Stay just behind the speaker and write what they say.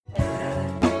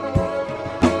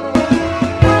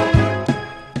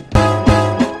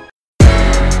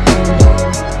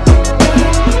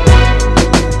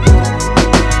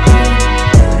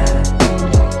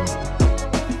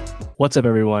What's up,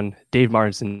 everyone? Dave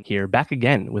Martinson here, back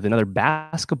again with another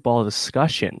basketball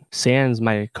discussion. Sans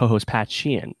my co-host Pat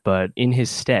Sheehan, but in his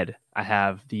stead, I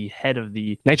have the head of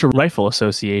the Nitro Rifle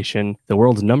Association, the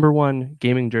world's #1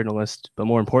 gaming journalist, but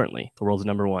more importantly, the world's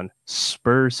 #1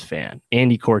 Spurs fan,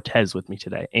 Andy Cortez, with me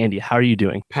today. Andy, how are you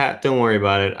doing? Pat, don't worry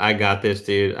about it. I got this,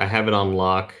 dude. I have it on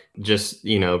lock. Just,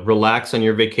 relax on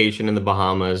your vacation in the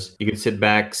Bahamas. You can sit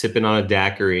back sipping on a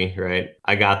daiquiri, right?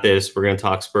 I got this. We're going to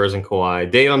talk Spurs and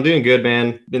Kawhi. Dave, I'm doing good,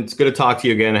 man. It's good to talk to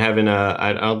you again.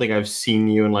 I don't think I've seen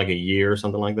you in like a year or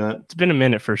something like that. It's been a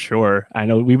minute for sure. I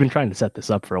know we've been trying to set this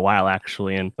up for a while,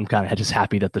 actually, and I'm kind of just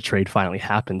happy that the trade finally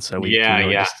happened. So we can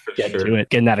really just get to it,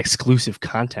 getting that exclusive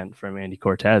content from Andy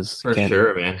Cortez. For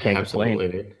sure, man. Can't Absolutely,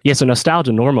 complain. dude. Yeah, so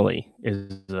Nostalgia normally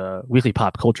is a weekly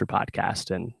pop culture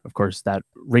podcast. And of course, that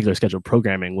regular scheduled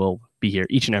programming will be here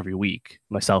each and every week,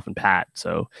 myself and Pat.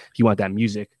 So if you want that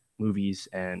music, movies,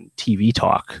 and TV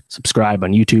talk, subscribe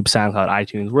on YouTube, SoundCloud,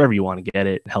 iTunes, wherever you want to get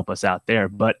it. Help us out there.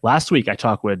 But last week, I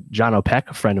talked with John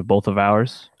O'Peck, a friend of both of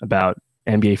ours, about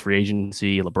NBA free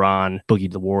agency, LeBron,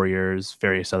 Boogie the Warriors,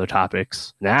 various other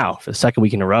topics. Now, for the second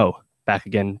week in a row, back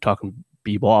again talking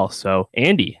B-ball. So,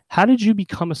 Andy, how did you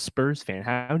become a Spurs fan?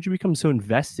 How did you become so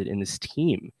invested in this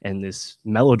team and this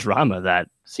melodrama that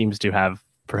seems to have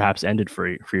perhaps ended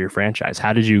for your franchise?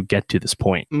 How did you get to this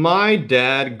point? My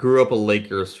dad grew up a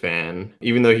Lakers fan,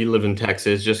 even though he lived in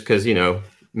Texas, just because,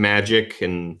 Magic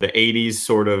and the 80s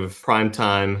sort of prime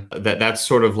time. That's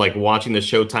sort of like watching the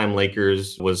Showtime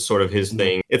Lakers was sort of his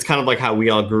thing. It's kind of like how we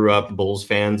all grew up Bulls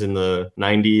fans in the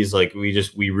 90s. Like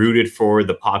we rooted for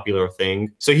the popular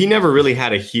thing. So he never really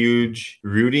had a huge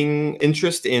rooting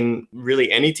interest in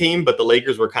really any team, but the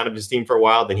Lakers were kind of his team for a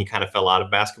while. Then he kind of fell out of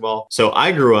basketball. So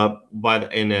I grew up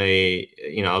I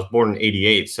was born in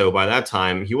 88. So by that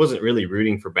time, he wasn't really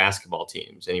rooting for basketball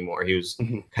teams anymore. He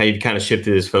kind of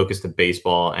shifted his focus to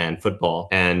baseball and football.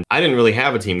 And I didn't really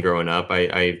have a team growing up.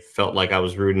 I felt like I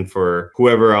was rooting for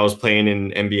whoever I was playing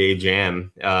in NBA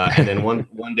Jam. And then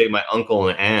one day my uncle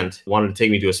and aunt wanted to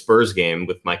take me to a Spurs game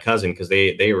with my cousin because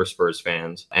they were Spurs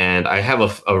fans. And I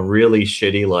have a really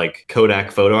shitty like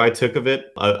Kodak photo I took of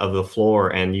it, of the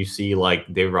floor. And you see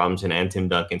like David Robinson and Tim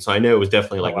Duncan. So I know it was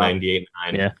definitely like 98,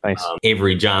 9. Yeah, nice.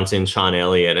 Avery Johnson, Sean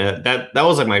Elliott. And that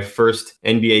was like my first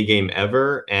NBA game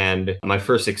ever. And my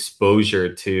first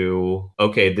exposure to,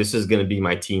 okay, this is going to be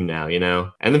my team now,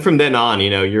 And then from then on,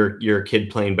 you're a kid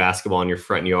playing basketball in your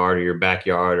front yard or your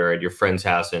backyard or at your friend's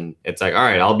house. And it's like, all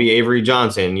right, I'll be Avery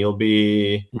Johnson. You'll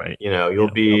be, right.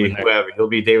 You'll be whoever. You'll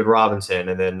be David Robinson.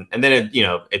 And then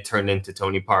it turned into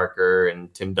Tony Parker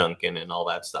and Tim Duncan and all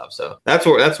that stuff. So that's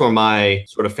where my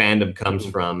sort of fandom comes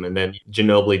from. And then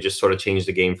Ginobili just sort of changed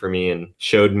the game for me and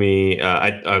showed me,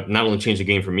 I not only changed the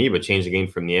game for me, but changed the game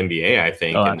from the NBA, I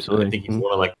think. Oh, and absolutely. I think he's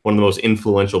one of the most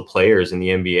influential players in the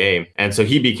NBA. And so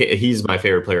he's my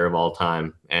favorite player of all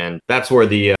time. And that's where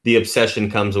the obsession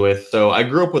comes with. So I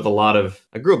grew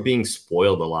up being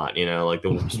spoiled a lot, like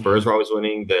the Spurs were always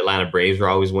winning. The Atlanta Braves were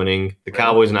always winning. The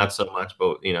Cowboys, not so much,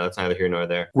 but that's neither here nor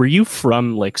there. Were you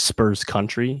from like Spurs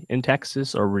country in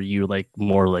Texas, or were you like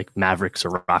more like Mavericks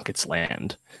or Rockets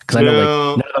land? Because I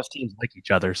know like none of those teams like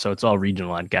each other, so it's all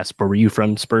regional, I guess. But were you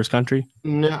from Spurs country?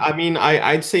 No, I mean,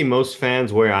 I'd say most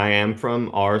fans where I am from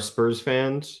are Spurs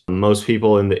fans. Most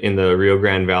people in the Rio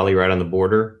Grande Valley, right on the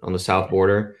border, on the south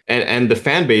border. And the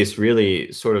fan base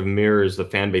really sort of mirrors the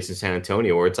fan base in San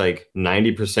Antonio, where it's like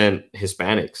 90%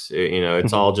 Hispanics.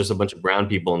 It's all just a bunch of brown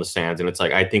people in the stands. And it's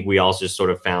like, I think we all just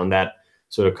sort of found that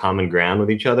sort of common ground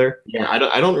with each other. Yeah,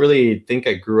 I don't really think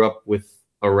I grew up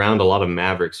around a lot of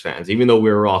Mavericks fans, even though we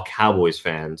were all Cowboys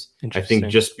fans. I think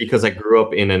just because I grew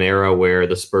up in an era where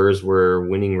the Spurs were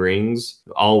winning rings,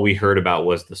 all we heard about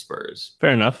was the Spurs.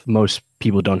 Fair enough. Most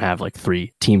people don't have like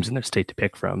 3 teams in their state to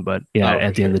pick from, but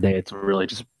at the end of the day, it's really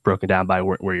just broken down by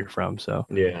where you're from. So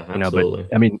yeah, absolutely.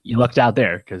 But I mean, you lucked out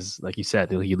there because, like you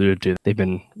said, you alluded to, they've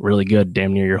been really good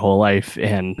damn near your whole life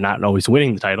and not always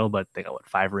winning the title, but they got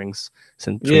 5 rings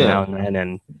since now and then,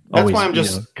 and that's always why I'm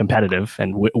just competitive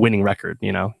and winning record.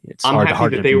 It's I'm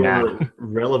happy that they were mad.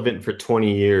 relevant for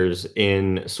 20 years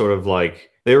in sort of like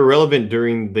they were relevant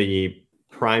during the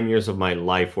prime years of my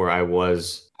life where I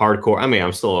was hardcore. I mean,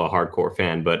 I'm still a hardcore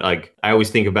fan, but like I always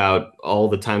think about all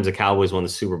the times the Cowboys won the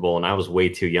Super Bowl, and I was way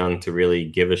too young to really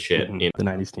give a shit. The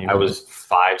 90s team. I was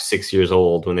 5, 6 years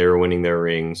old when they were winning their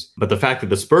rings. But the fact that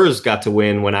the Spurs got to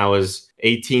win when I was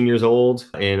 18 years old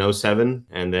in 07,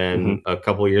 and then a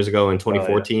couple of years ago in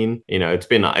 2014, it's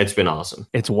been awesome.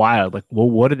 It's wild. Like, well,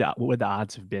 what would the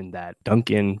odds have been that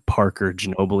Duncan, Parker,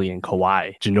 Ginobili, and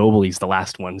Kawhi? Ginobili's the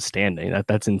last one standing.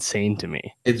 That's insane to me.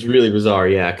 It's really bizarre,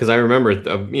 yeah. Because I remember,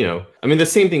 I mean, the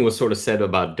same thing was sort of said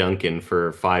about Duncan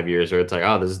for 5 years, where it's like,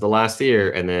 oh, this is the last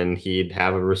year, and then he'd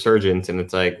have a resurgence, and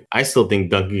it's like, I still think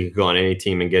Duncan could go on any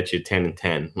team and get you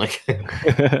 10-10. Like,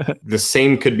 the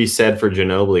same could be said for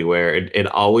Ginobili, where it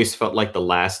always felt like the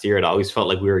last year, it always felt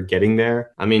like we were getting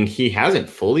there. I mean, he hasn't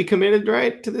fully committed,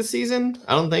 right, to this season,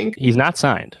 I don't think. He's not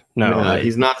signed. No,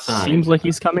 he's not signed. Seems like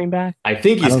he's coming back. I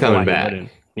think he's coming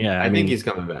back. Yeah, I think he's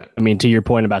coming back. I mean, to your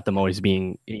point about them always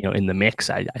being, in the mix,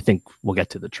 I think we'll get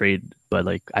to the trade, but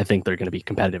like I think they're going to be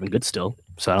competitive and good still.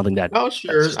 So I don't think that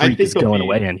streak is going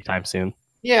away anytime soon.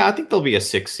 Yeah, I think they'll be a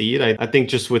 6 seed. I think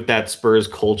just with that Spurs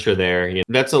culture there,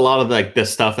 that's a lot of like the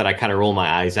stuff that I kind of roll my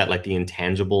eyes at, like the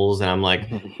intangibles. And I'm like,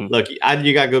 look,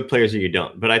 you got good players or you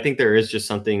don't. But I think there is just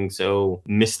something so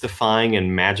mystifying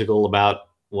and magical about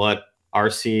what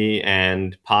RC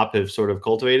and Pop have sort of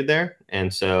cultivated there.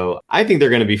 And so I think they're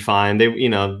going to be fine.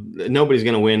 Nobody's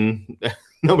going to win.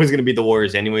 Nobody's going to beat the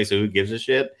Warriors anyway, so who gives a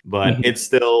shit? But it's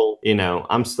still,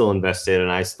 I'm still invested, and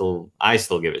I still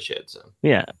give a shit. So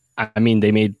yeah, I mean,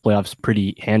 they made playoffs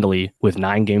pretty handily with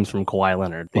 9 games from Kawhi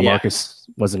Leonard. LaMarcus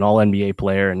was an All-NBA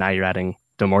player, and now you're adding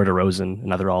DeMar DeRozan,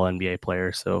 another All-NBA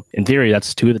player. So in theory,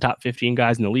 that's 2 of the top 15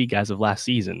 guys in the league as of last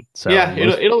season. So yeah,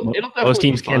 it'll definitely most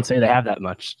teams can't say they have that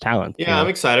much talent. Yeah, I'm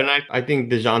excited. I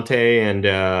think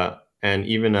DeJounte and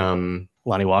even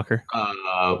Lonnie Walker.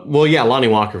 Lonnie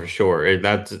Walker for sure.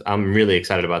 I'm really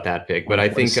excited about that pick. But I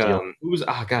think who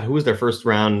was their first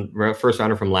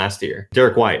rounder from last year?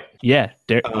 Derek White. Yeah,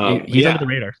 he's under the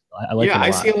radar. I like him a lot. I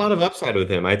see a lot of upside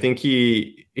with him. I think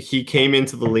he came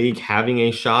into the league having a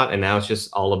shot, and now it's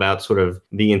just all about sort of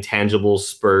the intangible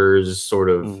Spurs sort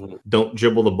of don't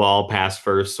dribble the ball, pass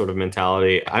first sort of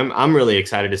mentality. I'm really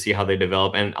excited to see how they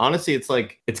develop. And honestly, it's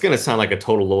going to sound like a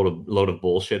total load of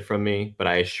bullshit from me, but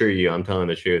I assure you, I'm telling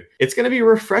the truth. It's going to be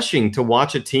refreshing to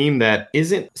watch a team that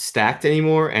isn't stacked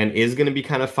anymore and is going to be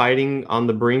kind of fighting on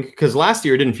the brink. Because last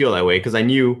year it didn't feel that way, because I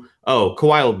knew,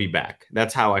 Kawhi will be back.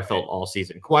 That's how I felt all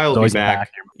season. Kawhi will be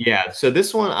back. Yeah. So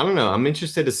this one, I don't know. I'm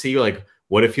interested to see like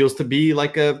what it feels to be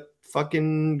like a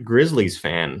fucking Grizzlies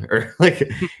fan, or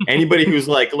like anybody who's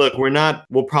like, look,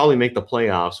 we'll probably make the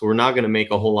playoffs. We're not going to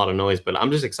make a whole lot of noise, but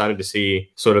I'm just excited to see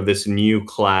sort of this new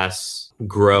class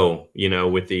grow,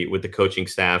 with the coaching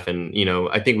staff. And,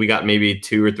 I think we got maybe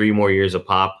 2 or 3 more years of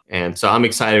Pop. And so I'm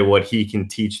excited what he can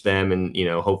teach them, and,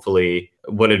 hopefully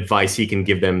what advice he can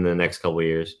give them in the next couple of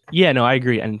years. Yeah, no, I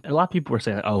agree. And a lot of people were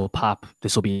saying, oh, Pop,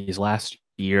 this will be his last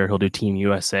year. He'll do Team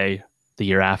USA the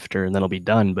year after, and then he'll be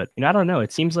done. But I don't know.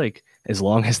 It seems like as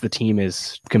long as the team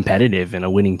is competitive and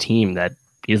a winning team, that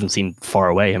he doesn't seem far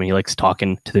away. I mean, he likes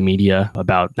talking to the media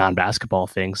about non-basketball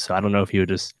things. So I don't know if he would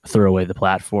just throw away the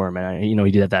platform. And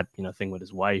he did that thing with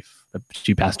his wife.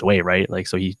 She passed away, right? Like,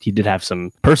 so he did have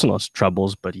some personal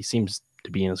troubles, but he seems to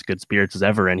be in as good spirits as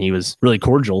ever. And he was really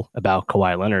cordial about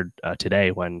Kawhi Leonard today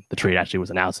when the trade actually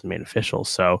was announced and made official.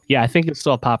 So yeah, I think it's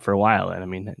still a Pop for a while. And I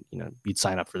mean, you'd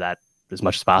sign up for that as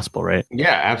much as possible, right?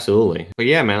 Yeah, absolutely. But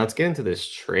yeah, man, let's get into this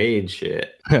trade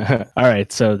shit. All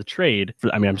right. So the trade,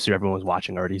 I'm sure everyone was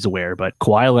watching already, he's aware, but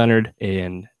Kawhi Leonard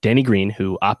and Danny Green,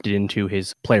 who opted into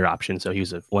his player option. So he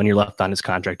was 1 year left on his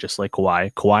contract, just like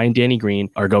Kawhi. Kawhi and Danny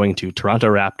Green are going to Toronto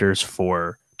Raptors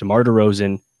for DeMar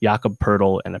DeRozan, Jakob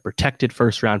Poeltl, and a protected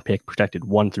first-round pick, protected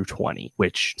 1 through 20,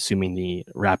 which, assuming the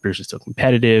Raptors are still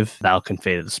competitive, that'll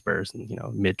convey to the Spurs in,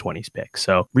 mid-20s pick.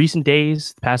 So recent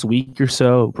days, the past week or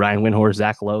so, Brian Windhorst,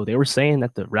 Zach Lowe, they were saying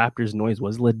that the Raptors noise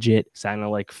was legit, sounded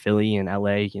like Philly and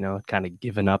LA, kind of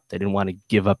given up. They didn't want to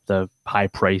give up the high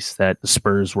price that the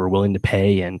Spurs were willing to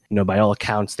pay. And, by all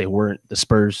accounts, the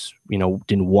Spurs,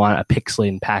 didn't want a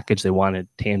pick-laden package. They wanted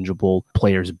tangible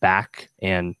players back.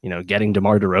 And, getting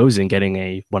DeMar DeRozan,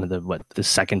 getting one of the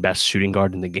second best shooting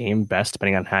guard in the game, best,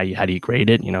 depending on how do you grade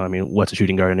it. What's a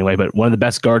shooting guard anyway, but one of the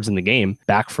best guards in the game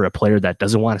back for a player that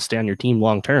doesn't want to stay on your team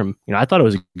long-term. I thought it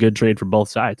was a good trade for both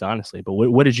sides, honestly. But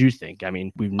what did you think? I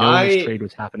mean, we've known this trade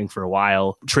was happening for a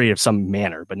while, trade of some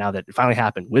manner, but now that it finally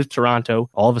happened with Toronto,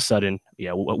 all of a sudden,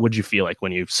 what did you feel like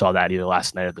when you saw that either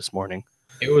last night or this morning?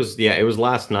 It was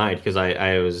last night, because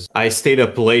I stayed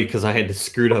up late because I had to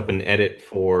screwed up an edit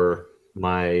for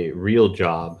my real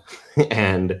job,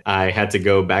 and I had to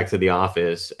go back to the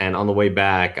office. And on the way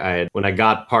back, when I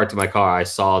got parked in my car, I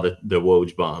saw the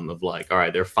Woj bomb of like, all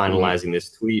right, they're finalizing this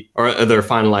tweet, or they're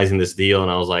finalizing this deal. And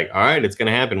I was like, all right, it's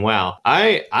gonna happen. Wow.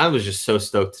 I was just so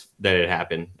stoked that it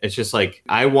happened. It's just like,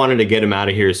 I wanted to get him out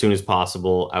of here as soon as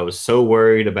possible. I was so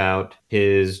worried about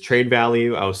his trade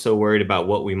value. I was so worried about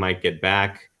what we might get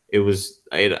back.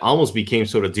 It almost became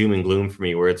sort of doom and gloom for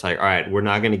me, where it's like, all right, we're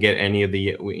not going to get any of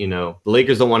the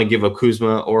Lakers don't want to give up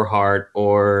Kuzma or Hart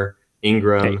or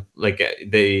Ingram. Like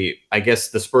I guess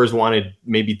the Spurs wanted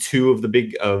maybe two of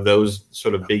those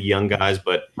sort of big young guys,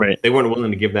 but Right. they weren't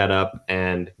willing to give that up.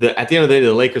 And at the end of the day,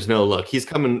 the Lakers know, look, he's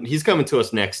coming to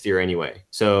us next year anyway.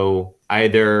 So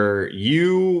either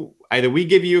we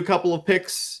give you a couple of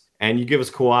picks and you give us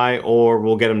Kawhi, or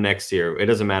we'll get him next year. It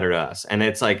doesn't matter to us. And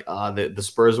it's like the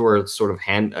Spurs were sort of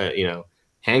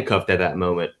handcuffed at that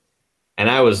moment. And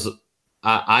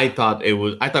I thought we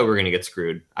were going to get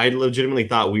screwed. I legitimately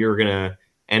thought we were going to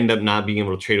end up not being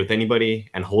able to trade with anybody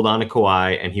and hold on to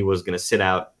Kawhi, and he was going to sit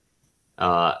out.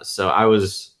 So I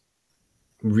was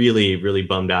really, really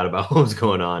bummed out about what was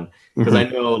going on, because I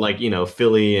know, like,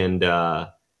 Philly and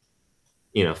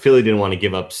Philly didn't want to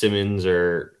give up Simmons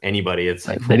or anybody. It's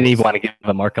like they didn't even want to give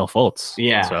up Markelle Fultz.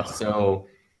 Yeah. So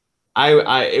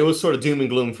it was sort of doom and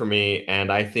gloom for me,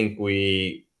 and I think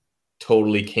we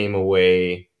totally came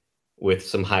away with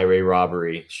some highway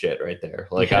robbery shit right there.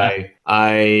 Like, yeah.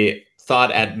 I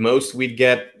thought at most we'd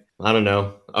get, I don't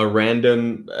know, a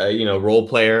random role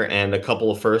player and a couple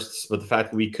of firsts, but the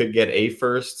fact that we could get a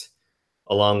first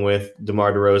along with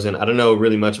DeMar DeRozan, I don't know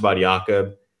really much about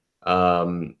Jakob,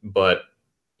 but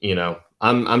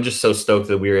I'm just so stoked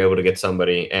that we were able to get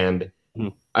somebody, and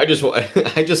I just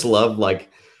love, like,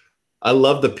 I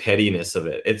love the pettiness of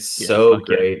it. It's so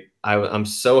great. Yeah. I'm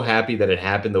so happy that it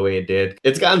happened the way it did.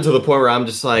 It's gotten to the point where I'm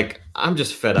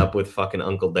just fed up with fucking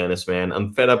Uncle Dennis, man.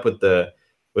 I'm fed up with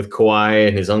Kawhi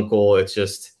and his uncle. It's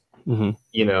just, he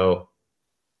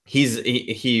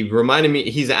reminded me,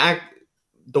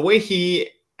 the way he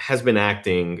has been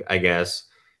acting, I guess,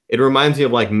 it reminds me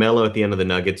of like Melo at the end of the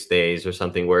Nuggets days or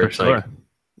something, where it's like,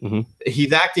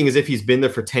 he's acting as if he's been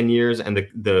there for 10 years and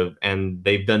and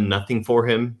they've done nothing for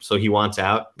him, so he wants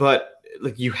out. But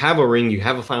like, you have a ring, you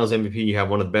have a Finals MVP, you have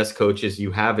one of the best coaches,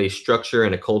 you have a structure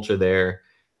and a culture there,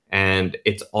 and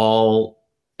it's all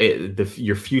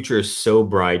your future is so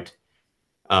bright.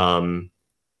 And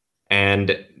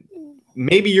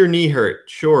maybe your knee hurt,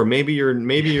 sure. Maybe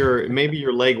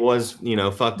your leg was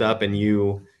fucked up and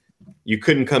you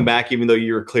couldn't come back even though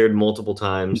you were cleared multiple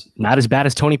times. Not as bad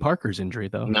as Tony Parker's injury,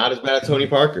 though. Not as bad as Tony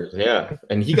Parker's, yeah.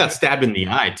 And he got stabbed in the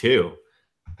eye, too.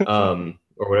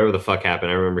 Or whatever the fuck happened.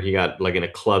 I remember he got, like, in a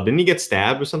club. Didn't he get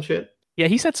stabbed or some shit? Yeah,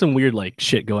 he's had some weird, like,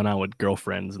 shit going on with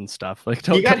girlfriends and stuff. Like,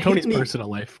 Tony's personal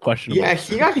life, questionable. Yeah,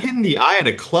 he got hit in the eye at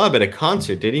a club at a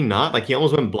concert, did he not? Like, he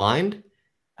almost went blind?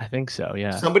 I think so,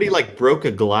 yeah. Somebody, like, broke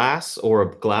a glass or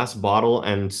a glass bottle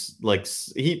and, like,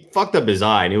 he fucked up his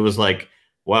eye. And it was like,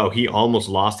 wow, he almost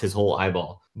lost his whole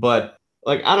eyeball. But,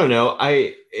 like, I don't know.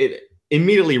 It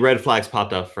immediately red flags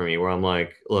popped up for me where I'm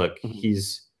like, look,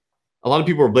 a lot of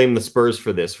people are blaming the Spurs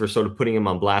for this, for sort of putting him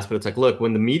on blast. But it's like, look,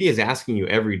 when the media is asking you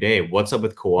every day, what's up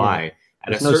with Kawhi,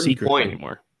 at a certain point,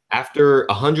 anymore. After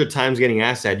 100 times getting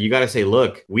asked that, you got to say,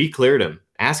 look, we cleared him.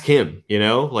 Ask him,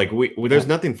 like there's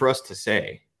nothing for us to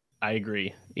say. I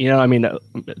agree. I mean, to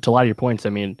a lot of your points, I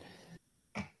mean,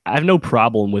 I have no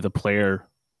problem with a player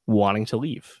wanting to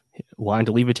leave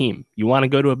a team. You want to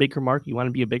go to a bigger market, you want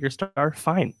to be a bigger star,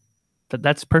 fine.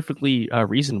 That's perfectly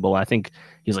reasonable. I think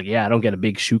he's like, yeah, I don't get a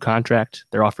big shoe contract.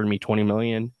 They're offering me $20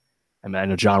 million. I mean, I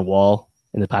know John Wall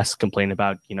in the past complained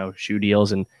about, shoe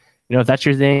deals. And, if that's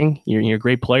your thing, you're a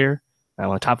great player. One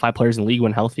of the top 5 players in the league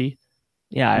when healthy.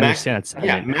 Yeah, I understand.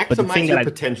 Yeah, maximize your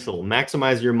potential.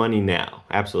 Maximize your money now.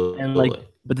 Absolutely. And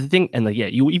but the thing,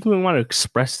 you even want to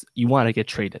express, you want to get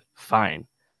traded, fine.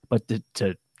 But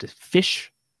to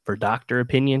fish for doctor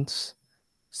opinions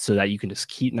so that you can just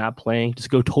keep not playing, just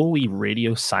go totally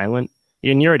radio silent.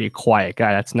 And you're already a quiet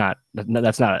guy. That's not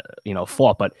a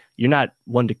fault, but you're not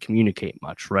one to communicate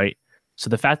much, right? So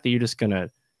the fact that you're just gonna,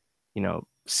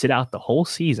 sit out the whole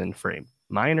season for a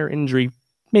minor injury,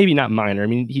 maybe not minor. I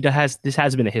mean, this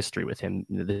has been a history with him,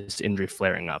 this injury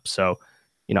flaring up. So,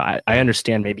 I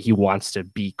understand maybe he wants to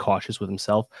be cautious with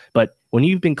himself, but when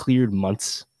you've been cleared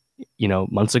months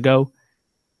ago,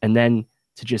 and then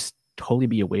to just totally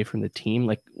be away from the team,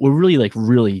 like, what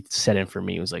really set in for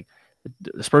me was like,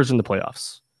 the Spurs are in the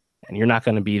playoffs and you're not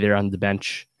going to be there on the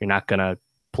bench. You're not going to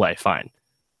play, fine.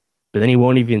 But then he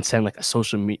won't even send like a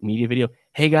social media video.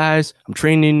 Hey guys, I'm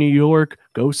training in New York.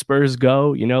 Go Spurs,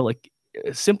 go. Like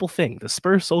a simple thing. The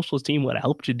Spurs social team would have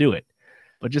helped you do it.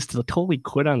 But just to totally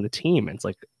quit on the team, it's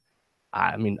like,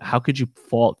 I mean, how could you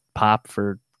fault Pop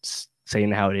for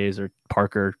saying how it is, or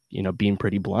Parker, being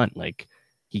pretty blunt? Like,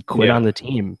 he quit on the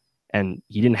team and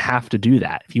he didn't have to do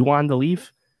that. If he wanted to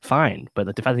leave, fine.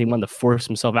 But the fact that he wanted to force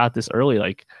himself out this early,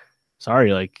 like,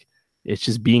 sorry, like, it's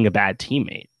just being a bad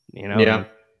teammate, Yeah.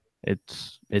 It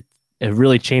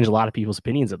really changed a lot of people's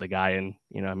opinions of the guy. And,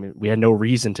 I mean, we had no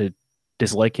reason to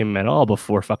dislike him at all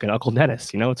before fucking Uncle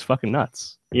Dennis. It's fucking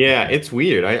nuts. Yeah, it's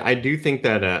weird. I do think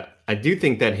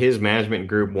that his management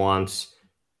group wants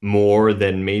more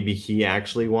than maybe he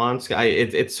actually wants.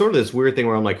 It's sort of this weird thing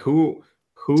where I'm like, who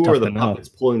are the puppets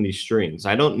pulling these strings?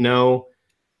 I don't know.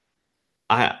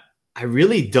 I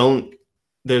really don't.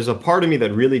 There's a part of me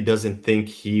that really doesn't think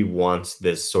he wants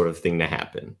this sort of thing to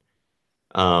happen.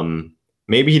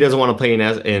 Maybe he doesn't want to play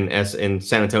in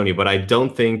San Antonio, but I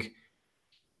don't think.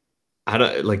 I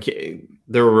don't like.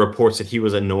 There were reports that he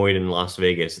was annoyed in Las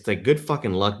Vegas. It's like good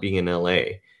fucking luck being in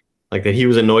LA. Like that he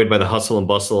was annoyed by the hustle and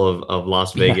bustle of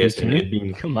Las Vegas and it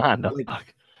being. Come on,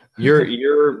 like,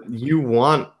 you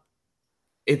want.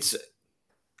 It's.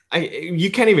 You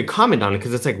can't even comment on it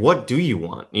because it's like, what do you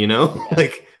want?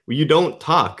 Like you don't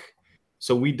talk,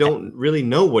 so we don't really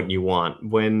know what you want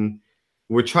when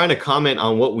we're trying to comment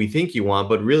on what we think you want,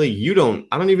 but really you don't.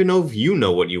 I don't even know if you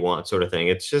know what you want, sort of thing.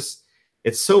 It's just,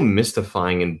 it's so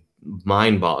mystifying and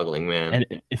mind-boggling, man.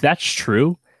 And if that's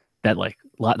true, that like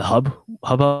the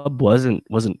hubbub wasn't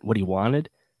what he wanted,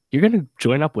 you're gonna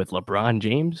join up with LeBron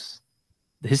James.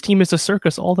 His team is a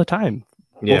circus all the time,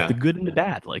 both the good and the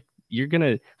bad. Like.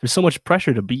 There's so much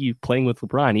pressure to be playing with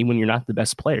LeBron, even when you're not the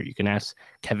best player. You can ask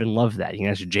Kevin Love that. You can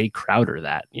ask Jay Crowder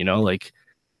that, like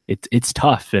it's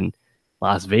tough. And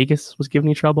Las Vegas was giving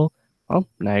you trouble. Well,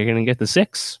 now you're going to get the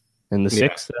 6 and the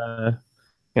 6. The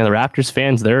Raptors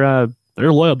fans, they're a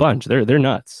loyal bunch. They're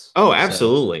nuts. Oh,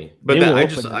 absolutely. So but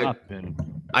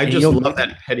I just love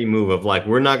that petty move of like,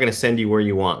 we're not going to send you where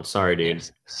you want. Sorry, dude.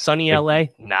 Sunny LA?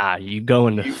 Nah, you go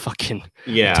into fucking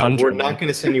tundra, we're not going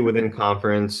to send you within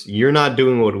conference. You're not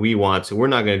doing what we want, so we're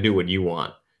not going to do what you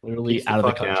want. Literally out of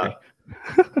the country.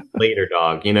 Later,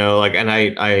 dog. And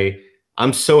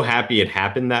I'm so happy it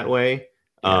happened that way.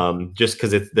 Just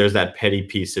because there's that petty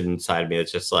piece inside me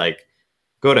that's just like,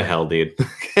 go to hell, dude.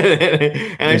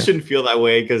 I shouldn't feel that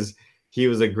way because he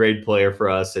was a great player for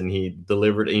us and he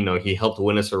delivered, he helped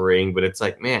win us a ring. But it's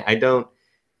like, man,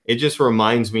 it just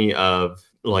reminds me of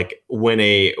like when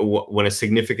a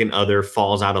significant other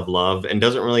falls out of love and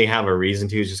doesn't really have a reason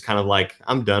to. It's just kind of like,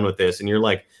 I'm done with this. And you're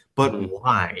like, but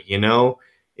why?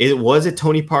 Was it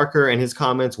Tony Parker and his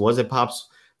comments? Was it Pops?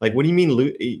 Like, what do you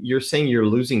mean? You're saying you're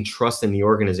losing trust in the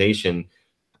organization.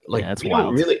 Like, that's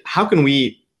wild. Really, how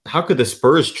could the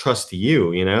Spurs trust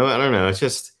you? I don't know. It's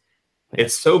just,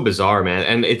 it's so bizarre, man.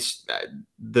 And it's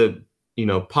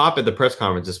Pop at the press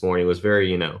conference this morning was very,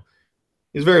 he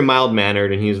was very mild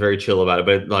mannered and he was very chill about it.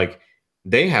 But like,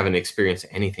 they haven't experienced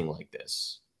anything like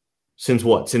this since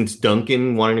what? Since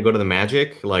Duncan wanting to go to the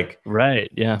Magic? Like,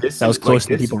 right. Yeah. That was closer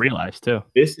than people realized too.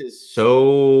 This is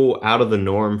so out of the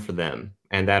norm for them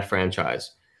and that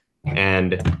franchise.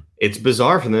 And it's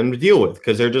bizarre for them to deal with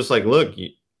because they're just like, look,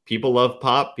 people love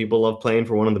Pop. People love playing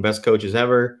for one of the best coaches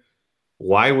ever.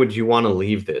 Why would you want to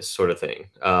leave this sort of thing?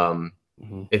 I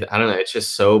don't know. It's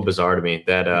just so bizarre to me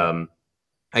that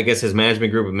I guess his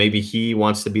management group, maybe he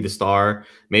wants to be the star.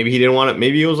 Maybe he didn't want it.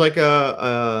 Maybe it was like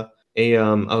oh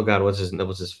God, what's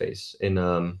his face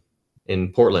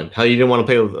in Portland? How you didn't want to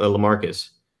play with LaMarcus?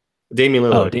 Damian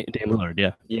Lillard. Oh, Damian Lillard,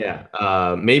 yeah.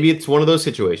 Yeah. Maybe it's one of those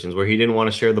situations where he didn't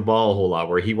want to share the ball a whole lot,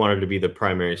 where he wanted to be the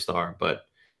primary star. But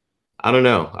I don't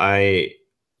know.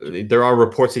 There are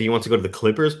reports that he wants to go to the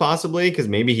Clippers possibly because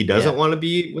maybe he doesn't want to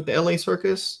be with the LA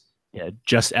circus. Yeah,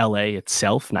 just LA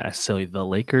itself, not necessarily the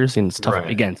Lakers. And it's tough. Right.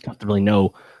 Again, it's tough to really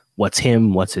know what's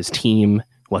him, what's his team,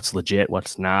 what's legit,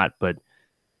 what's not. But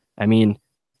I mean,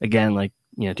 again, like,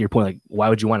 to your point, like, why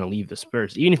would you want to leave the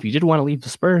Spurs? Even if you did want to leave the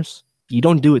Spurs, you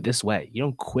don't do it this way. You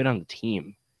don't quit on the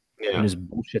team and just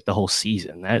bullshit the whole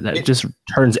season. That just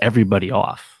turns everybody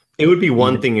off. It would be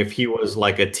one thing if he was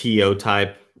like a T.O.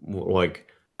 type, like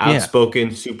outspoken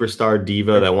superstar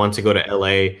diva that wants to go to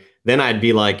LA. Then I'd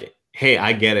be like, hey,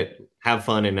 I get it. Have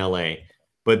fun in LA.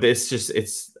 But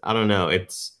I don't know.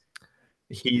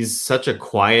 He's such a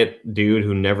quiet dude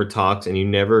who never talks and you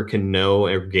never can know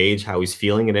or gauge how he's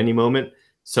feeling at any moment.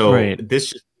 So this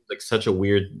just like such a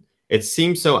weird, it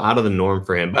seems so out of the norm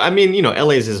for him. But I mean,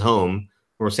 LA is his home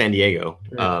or San Diego.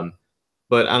 Right.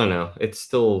 But I don't know. It's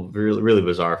still really, really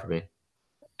bizarre for me.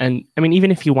 And I mean,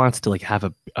 even if he wants to like have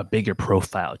a bigger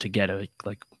profile to get a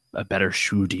better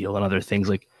shoe deal and other things,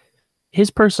 like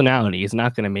his personality is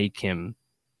not going to make him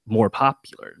more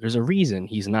popular. There's a reason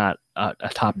he's not a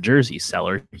top jersey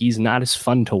seller. He's not as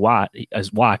fun to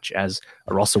watch as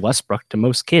a Russell Westbrook to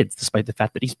most kids, despite the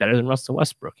fact that he's better than Russell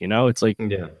Westbrook. It's like,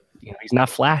 he's not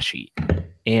flashy.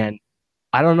 And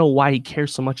I don't know why he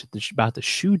cares so much about the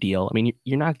shoe deal. I mean,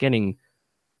 you're not getting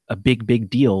a big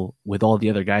deal with all the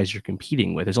other guys you're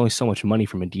competing with. There's only so much money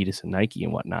from Adidas and Nike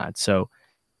and whatnot. So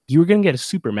you were going to get a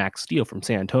super max deal from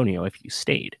San Antonio if you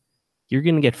stayed. you're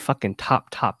going to get fucking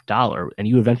top dollar, and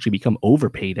you eventually become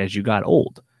overpaid as you got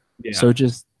old. Yeah. So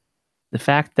just the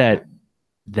fact that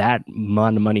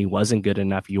amount of money wasn't good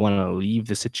enough, you want to leave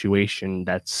the situation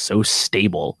that's so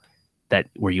stable that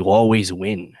where you always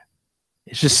win.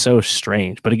 It's just so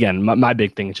strange. But again, my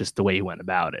big thing is just the way he went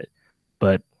about it.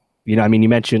 But, you know, I mean, you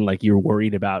mentioned like you're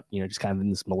worried about, you know, just kind of in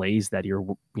this malaise that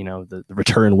the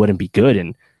return wouldn't be good.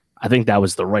 And I think that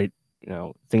was the right, you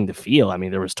know, thing to feel. I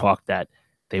mean, there was talk that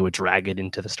they would drag it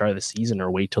into the start of the season or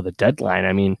wait till the deadline.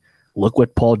 I mean, look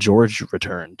what Paul George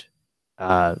returned.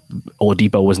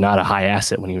 Oladipo was not a high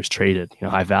asset when he was traded, you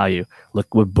know, high value.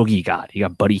 Look what Boogie got. He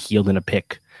got Buddy Hield in a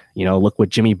pick. You know, look what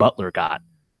Jimmy Butler got,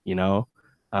 you know.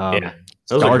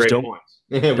 Those are great points.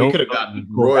 We could have gotten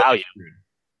royal value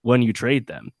when you trade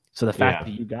them. So the fact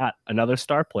that you got another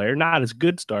star player, not as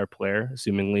good star player,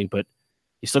 assumingly, but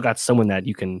you still got someone that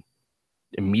you can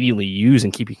immediately use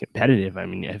and keep you competitive. I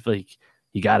mean, I feel like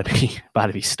you got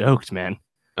to be stoked, man.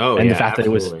 Oh, and the fact that it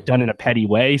was done in a petty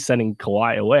way, sending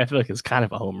Kawhi away, I feel like it's kind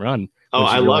of a home run. Oh,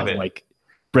 I love it. Like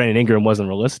Brandon Ingram wasn't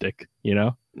realistic, you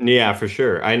know? Yeah, for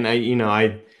sure.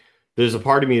 There's a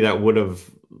part of me that would have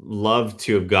loved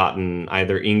to have gotten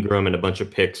either Ingram and a bunch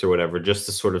of picks or whatever, just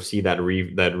to sort of see that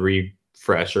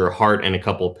refresh, or Hart and a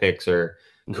couple picks, or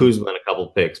Kuzma and a couple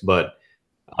picks. But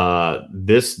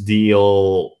this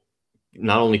deal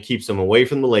not only keeps them away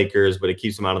from the Lakers, but it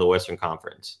keeps them out of the Western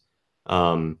Conference.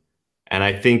 And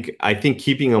I think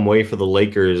keeping him away for the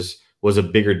Lakers was a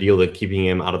bigger deal than keeping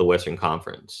him out of the Western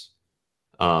Conference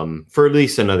for at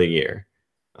least another year.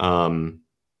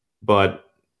 But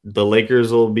the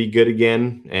Lakers will be good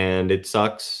again, and it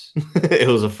sucks. It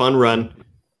was a fun run.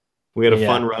 We had a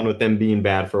fun run with them being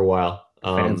bad for a while.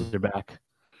 Fans are back.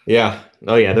 Yeah.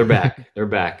 Oh yeah, they're back. They're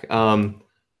back.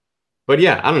 But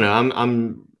yeah, I don't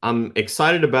know. I'm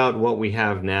excited about what we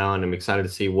have now, and I'm excited to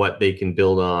see what they can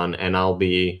build on. And I'll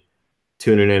be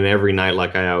tuning in every night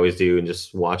like I always do, and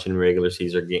just watching regular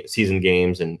season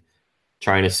games and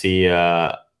trying to see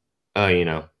what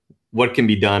can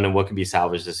be done and what can be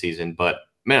salvaged this season. But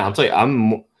man, I'll tell you,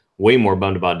 I'm way more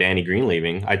bummed about Danny Green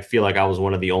leaving. I feel like I was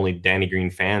one of the only Danny Green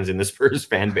fans in the Spurs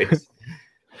fan base.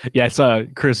 Yeah, I saw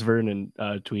Chris Vernon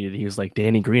tweeted. He was like,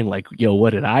 Danny Green, like, yo, what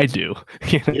did I do?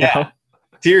 Yeah,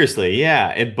 seriously. Yeah,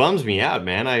 it bums me out,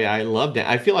 man. I love that.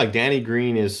 I feel like Danny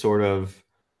Green is sort of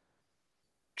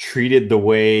treated the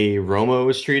way Romo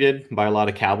was treated by a lot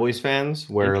of Cowboys fans,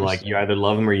 where like you either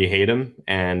love him or you hate him.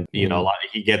 And, you know,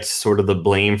 he gets sort of the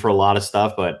blame for a lot of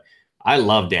stuff, but I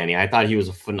love Danny. I thought he was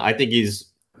I think he's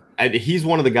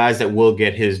one of the guys that will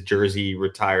get his jersey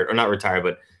retired, or not retired,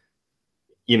 but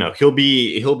you know, he'll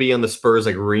be on the Spurs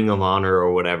like Ring of Honor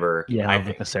or whatever. Yeah, I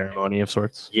think a ceremony of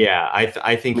sorts. Yeah,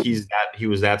 I think he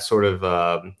was that sort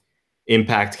of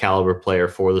impact caliber player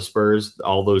for the Spurs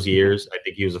all those years. I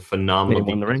think he was a phenomenal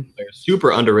defensive player,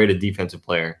 super underrated defensive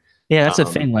player. Yeah, that's the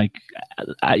thing. Like,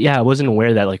 I wasn't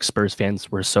aware that like Spurs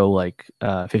fans were so like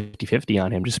 50-50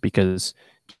 on him, just because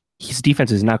his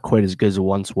defense is not quite as good as it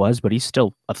once was, but he's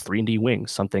still a 3-and-D wing,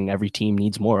 something every team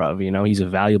needs more of. You know, he's a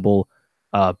valuable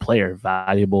player,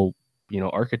 valuable, you know,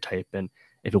 archetype. And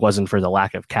if it wasn't for the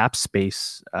lack of cap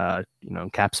space,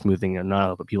 cap smoothing, and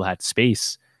not but people had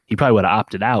space, he probably would have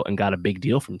opted out and got a big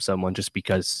deal from someone, just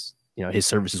because, you know, his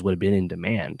services would have been in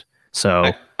demand.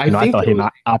 So I thought him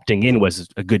opting in was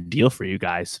a good deal for you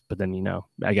guys. But then, you know,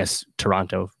 I guess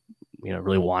Toronto, you know,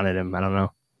 really wanted him. I don't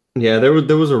know. Yeah, there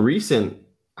was a recent.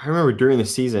 I remember during the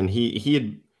season,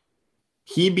 he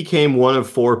became one of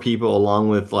 4 people, along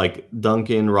with like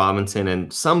Duncan Robinson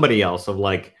and somebody else, of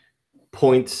like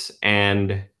points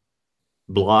and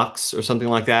blocks or something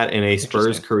like that in a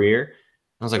Spurs career.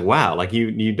 I was like, wow, like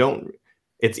you don't.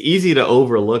 It's easy to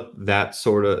overlook that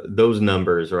sort of those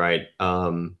numbers, right?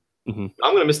 I'm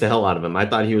gonna miss the hell out of him. I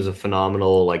thought he was a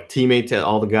phenomenal like teammate to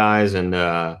all the guys, and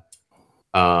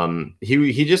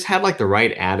he just had like the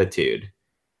right attitude.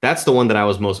 That's the one that I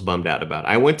was most bummed out about.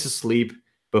 I went to sleep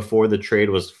before the trade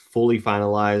was fully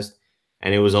finalized,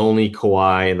 and it was only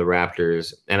Kawhi and the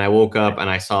Raptors. And I woke up and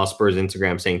I saw Spurs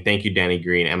Instagram saying, "Thank you, Danny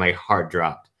Green," and my heart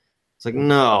dropped. It's like,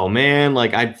 no, man,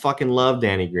 like I fucking love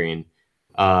Danny Green.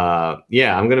 Yeah,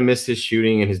 I'm gonna miss his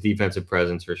shooting and his defensive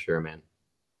presence for sure, man.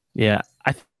 Yeah,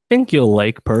 I think you'll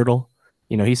like Poeltl.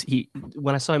 You know, he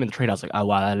when I saw him in the trade, I was like, oh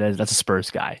wow, that's a Spurs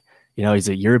guy. You know, he's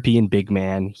a European big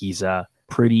man. He's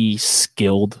pretty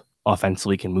skilled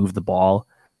offensively, can move the ball.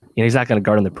 You know, he's not going to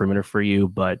guard on the perimeter for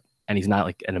you, and he's not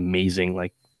like an amazing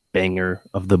like banger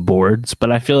of the boards.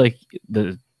 But I feel like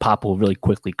the Pop will really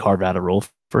quickly carve out a role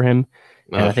for him.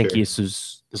 And I think this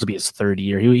will be his 3rd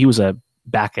year. He was a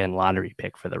back end lottery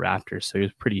pick for the Raptors, so he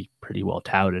was pretty well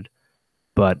touted.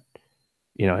 But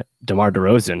DeMar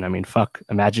DeRozan. I mean, fuck,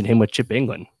 imagine him with Chip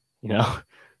England. Yeah,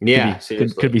 Could be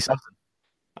seriously. something.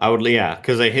 I would, yeah,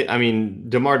 because I mean,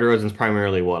 DeMar DeRozan's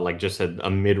primarily what, like just a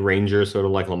mid-ranger, sort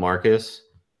of like LaMarcus.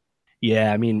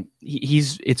 Yeah, I mean,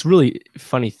 it's really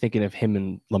funny thinking of him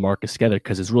and LaMarcus together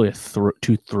because it's really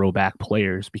two throwback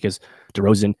players because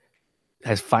DeRozan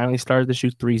has finally started to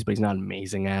shoot threes, but he's not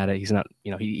amazing at it. He's not,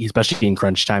 he especially in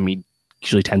crunch time, he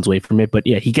usually tends away from it. But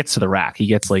yeah, he gets to the rack. He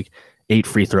gets like 8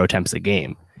 free throw attempts a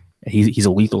game. He's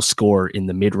a lethal scorer in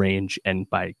the mid range and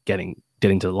by getting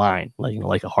to the line,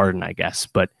 like a Harden, I guess,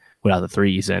 but without the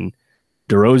threes. And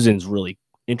DeRozan's really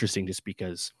interesting just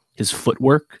because his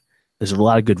footwork. There's a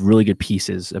lot of really good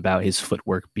pieces about his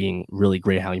footwork being really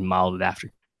great. How he modeled it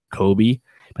after Kobe,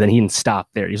 but then he didn't stop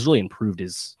there. He's really improved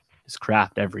his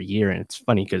craft every year, and it's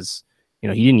funny because he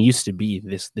didn't used to be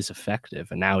this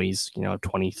effective, and now he's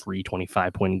 23,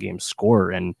 25 point game scorer,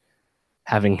 and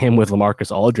having him with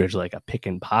LaMarcus Aldridge like a pick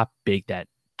and pop big that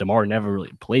DeMar never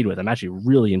really played with. I'm actually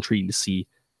really intrigued to see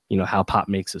how Pop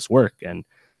makes this work, and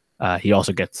he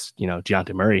also gets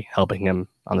Dejounte Murray helping him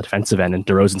on the defensive end, and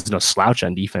DeRozan's no slouch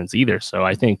on defense either. So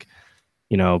I think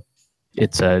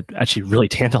it's actually really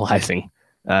tantalizing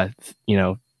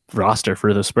roster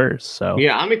for the Spurs. So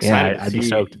yeah, I'm excited. I'd be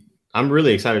stoked. I'm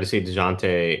really excited to see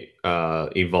DeJounte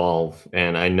evolve,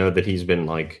 and I know that he's been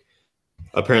like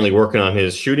apparently working on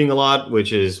his shooting a lot,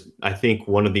 which is I think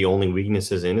one of the only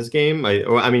weaknesses in his game.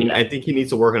 I think he needs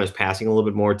to work on his passing a little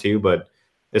bit more too. But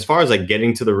as far as like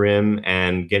getting to the rim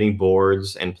and getting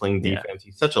boards and playing defense,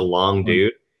 he's such a long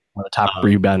dude. One of the top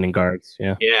rebounding guards.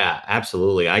 Yeah. Yeah,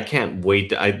 absolutely. I can't wait.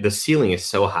 The ceiling is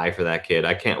so high for that kid.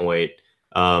 I can't wait.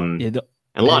 And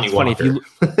Lonnie Walker.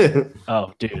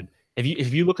 Oh, dude.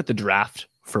 If you look at the draft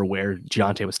for where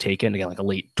Dejounte was taken, again, like a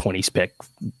late 20s pick,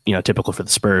 typical for the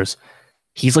Spurs,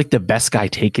 he's like the best guy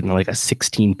taken in like a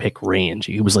 16 pick range.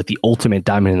 He was like the ultimate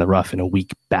diamond in the rough in a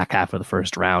weak back half of the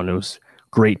first round. It was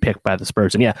great pick by the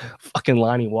Spurs. And yeah, fucking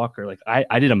Lonnie Walker. Like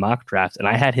I did a mock draft and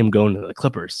I had him going to the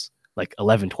Clippers like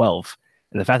 11, 12.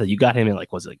 And the fact that you got him in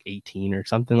like, was it like 18 or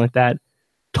something like that?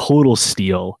 Total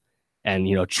steal and,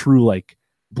 true like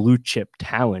blue chip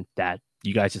talent that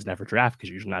you guys just never draft because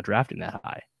you're just not drafting that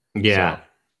high. Yeah.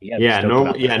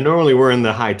 So, normally we're in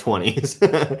the high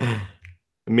 20s.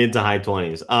 Mid to high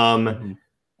 20s.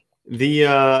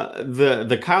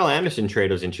 The Kyle Anderson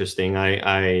trade was interesting.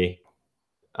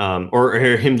 Or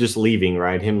him just leaving,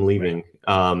 right? Him leaving.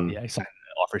 Right. I signed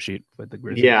the offer sheet with the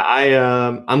Grizzlies. Yeah,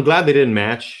 I'm glad they didn't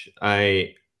match.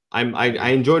 I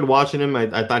enjoyed watching him.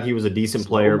 I thought he was a decent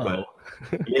player, but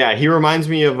yeah, he reminds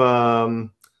me of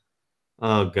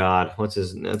oh God, what's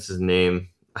his name?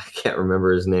 I can't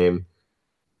remember his name.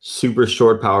 Super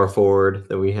short power forward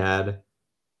that we had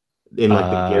in like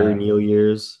the Gary Neal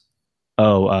years.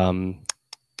 Oh,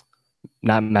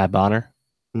 not Matt Bonner.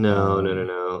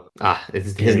 No.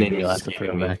 His name is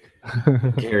back.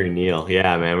 Gary Neal.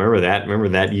 Yeah, man. Remember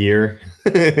that year?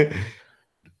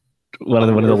 one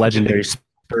of the legendary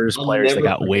Spurs players that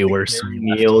got way worse.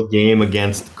 Neal game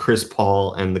against Chris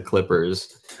Paul and the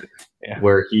Clippers,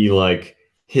 where he like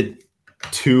hit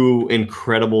 2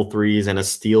 incredible threes and a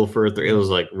steal for a 3. It was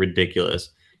like ridiculous.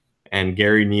 And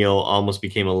Gary Neal almost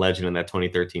became a legend in that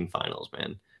 2013 finals,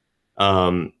 man.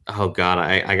 Oh God,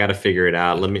 I got to figure it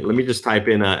out. Let me just type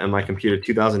in on my computer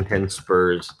 2010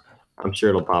 Spurs. I'm sure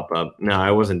it'll pop up. No, I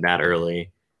wasn't that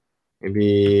early.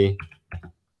 Maybe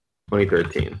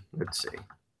 2013. Let's see.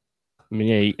 I mean,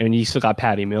 yeah, and you still got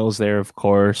Patty Mills there, of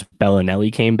course.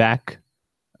 Bellinelli came back.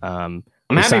 I'm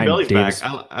happy Belly's back.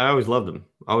 I always loved him.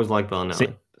 I always liked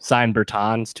Bellinelli. Signed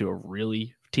Bertans to a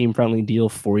really team-friendly deal,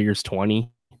 4 years, 20.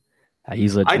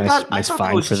 He's a nice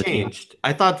find for the changed. Team.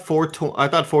 I thought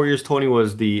 4 years 20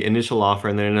 was the initial offer,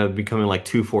 and then it ended up becoming like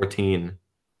 214.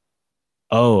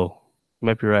 Oh, you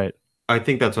might be right. I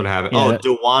think that's what happened. Yeah,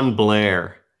 DeJuan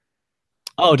Blair.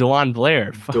 Oh, DeJuan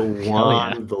Blair.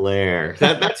 DeJuan Blair.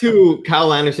 That's who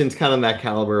Kyle Anderson's kind of that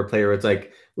caliber of player. It's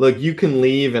like, look, you can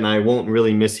leave, and I won't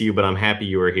really miss you, but I'm happy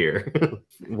you were here.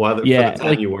 For the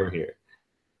time you were here.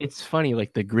 It's funny,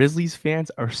 like the Grizzlies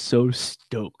fans are so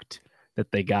stoked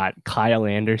that they got Kyle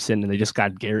Anderson and they just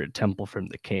got Garrett Temple from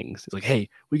the Kings. It's like, hey,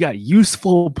 we got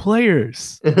useful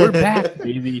players. We're back,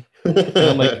 baby. And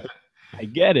I'm like, I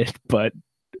get it, but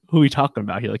who are we talking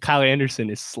about here? Like Kyle Anderson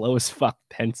is slow as fuck,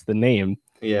 hence the name.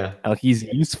 Yeah. Like he's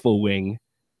a useful wing,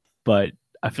 but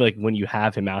I feel like when you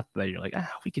have him out there, you're like,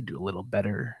 we could do a little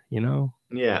better,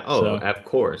 Yeah. Oh, so, of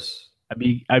course.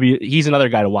 He's another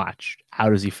guy to watch. How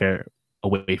does he fare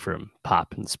away from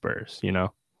Pop and Spurs,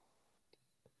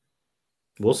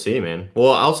 We'll see, man.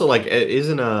 Well, also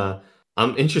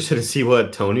I'm interested to see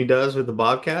what Tony does with the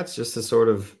Bobcats, just to sort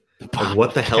of Like,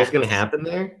 what the hell's going to happen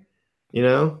there? You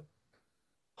know,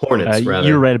 Hornets You're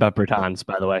rather. right about Bertans,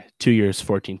 by the way. 2 years,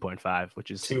 14.5,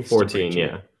 which is still pretty 214, cheap.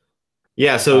 yeah.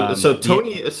 Yeah, so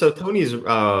The Tony's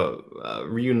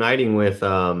reuniting with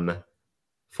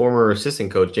former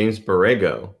assistant coach James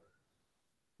Borrego,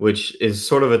 which is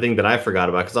sort of a thing that I forgot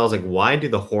about because I was like, why do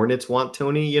the Hornets want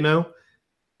Tony, you know?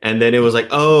 And then it was like,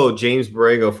 oh, James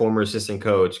Borrego, former assistant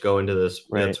coach, go into this.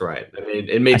 right. That's right. I mean,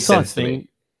 it I made saw a sense to me. thing.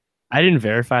 I didn't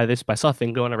verify this, but I saw a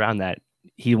thing going around that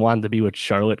he wanted to be with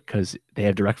Charlotte because they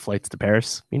have direct flights to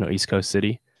Paris, East Coast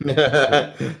city.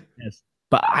 Yes.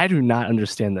 But I do not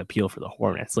understand the appeal for the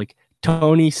Hornets. Like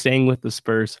Tony staying with the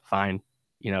Spurs, fine.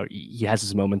 He has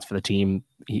his moments for the team.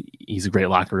 He's a great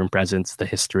locker room presence, the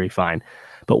history, fine.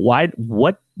 But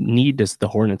what need does the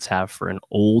Hornets have for an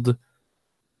old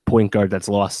point guard that's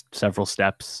lost several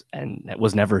steps and that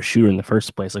was never a shooter in the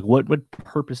first place? Like what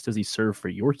purpose does he serve for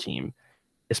your team?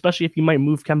 Especially if you might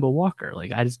move Kemba Walker.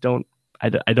 Like I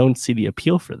don't see the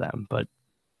appeal for them. But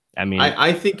I mean,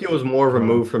 I think it was more of a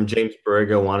move from James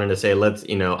Borrego wanting to say,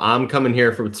 I'm coming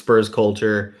here for Spurs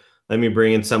culture. Let me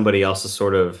bring in somebody else to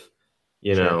sort of,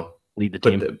 lead the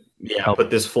team. Put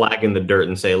this flag in the dirt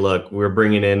and say, look, we're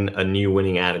bringing in a new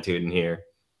winning attitude in here.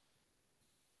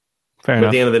 Fair but enough.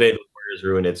 At the end of the day, the Warriors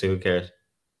ruined it, so who cares?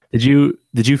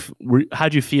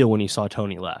 How'd you feel when you saw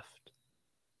Tony left?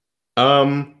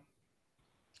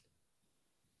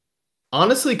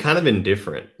 Honestly, kind of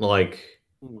indifferent. Like,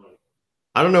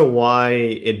 I don't know why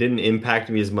it didn't impact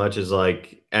me as much as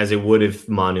it would if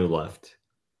Manu left.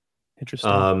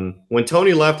 Interesting. When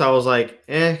Tony left, I was like,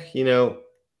 I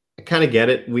kind of get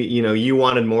it. You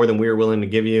wanted more than we were willing to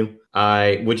give you.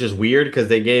 Which is weird because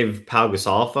they gave Pau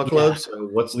Gasol fuckloads.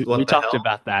 Yeah. So we talked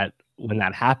about that when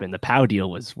that happened. The Pau deal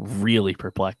was really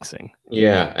perplexing.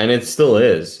 Yeah, and it still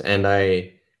is. And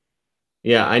I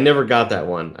never got that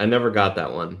one.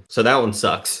 So that one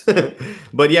sucks.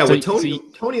 But yeah, with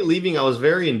Tony leaving, I was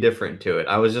very indifferent to it.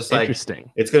 I was just like,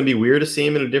 it's going to be weird to see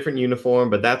him in a different uniform,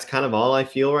 but that's kind of all I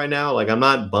feel right now. Like, I'm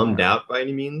not bummed out by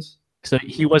any means. So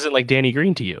he wasn't like Danny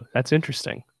Green to you. That's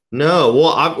interesting. No,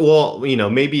 well,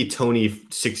 maybe Tony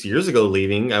 6 years ago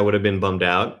leaving, I would have been bummed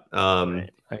out. A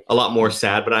lot more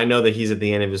sad, but I know that he's at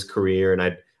the end of his career, and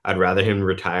I'd rather him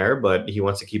retire, but he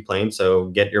wants to keep playing. So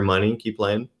get your money, keep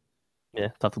playing. Yeah,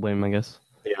 tough to blame him, I guess.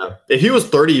 Yeah, if he was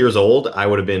 30 years old, I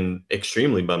would have been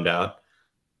extremely bummed out.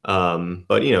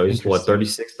 But he's what,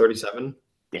 36, 37?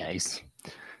 Yeah,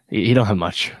 he don't have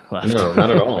much left. No, not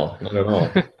at all, not at all.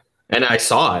 And I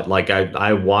saw it. Like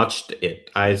I watched it.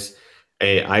 I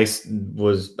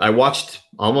watched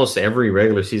almost every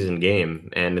regular season game,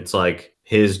 and it's like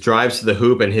his drives to the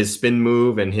hoop and his spin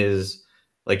move and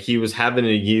he was having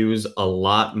to use a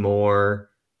lot more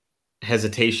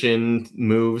hesitation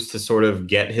moves to sort of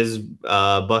get his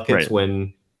buckets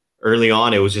when early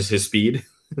on it was just his speed.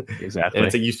 Exactly. And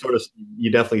it's like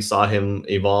you definitely saw him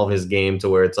evolve his game to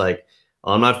where it's like,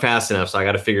 oh, I'm not fast enough, so I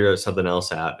got to figure something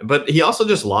else out. But he also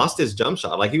just lost his jump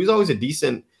shot. Like, he was always a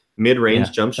decent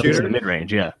mid-range jump shooter.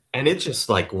 Mid-range, yeah. And it just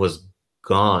was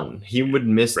gone. He would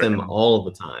miss them all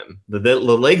the time. The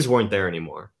legs weren't there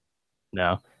anymore.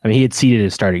 No. I mean, he had ceded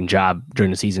his starting job during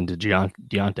the season to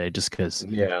Deontay just because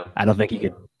I don't think he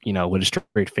could, with a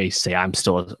straight face say, I'm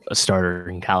still a starter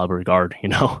in caliber guard,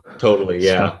 Totally,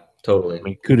 yeah. So, totally. I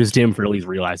mean, kudos to him for at least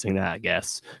realizing that, I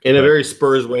guess. In a very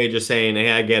Spurs way, just saying,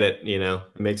 hey, I get it.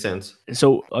 It makes sense.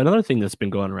 So another thing that's been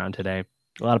going around today,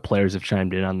 a lot of players have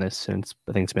chimed in on this since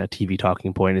I think it's been a TV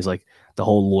talking point, is like the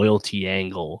whole loyalty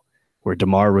angle where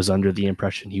DeMar was under the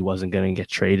impression he wasn't going to get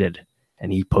traded.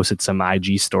 And he posted some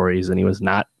IG stories and he was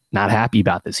not happy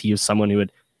about this. He was someone who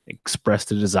had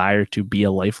expressed a desire to be a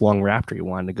lifelong Raptor. He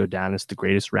wanted to go down as the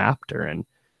greatest Raptor. And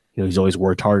he's always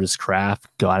worked hard at his craft,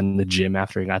 got in the gym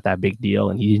after he got that big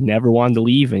deal, and he never wanted to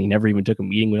leave, and he never even took a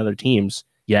meeting with other teams.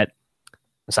 Yet,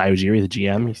 Masai Ujiri, the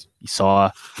GM, he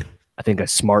saw, I think, a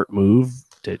smart move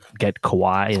to get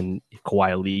Kawhi, and if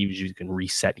Kawhi leaves, you can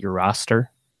reset your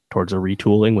roster towards a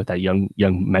retooling with that young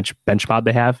bench pod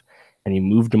they have, and he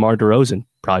moved DeMar DeRozan,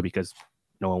 probably because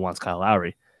no one wants Kyle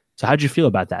Lowry. So how'd you feel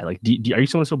about that? Like, are you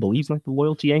someone who still believes in the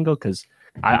loyalty angle? Because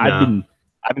I've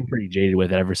been pretty jaded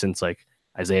with it ever since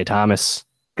Isaiah Thomas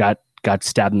got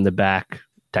stabbed in the back,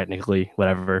 technically,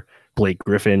 whatever. Blake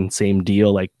Griffin, same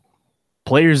deal. Like,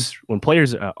 when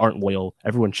players aren't loyal,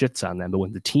 everyone shits on them. But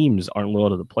when the teams aren't loyal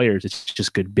to the players, it's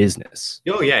just good business.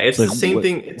 Oh yeah, it's the same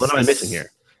thing. What am I missing here?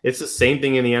 It's the same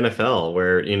thing in the NFL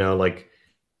where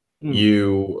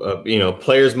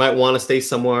players might want to stay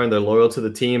somewhere and they're loyal to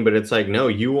the team, but it's like, no,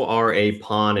 you are a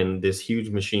pawn in this huge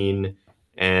machine,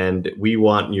 and we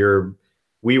want your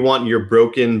we want your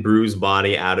broken, bruised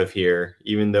body out of here,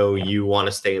 even though you want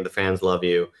to stay and the fans love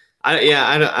you.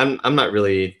 I'm not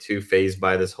really too phased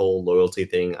by this whole loyalty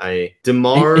thing.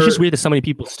 DeMar, it's just weird that so many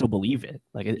people still believe it.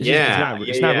 Like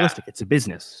it's not realistic. It's a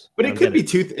business. But it could be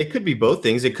it could be both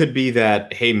things. It could be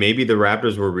that, hey, maybe the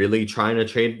Raptors were really trying to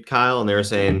trade Kyle and they were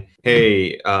saying,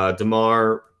 hey,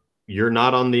 DeMar, you're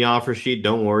not on the offer sheet.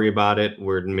 Don't worry about it.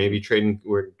 We're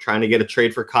trying to get a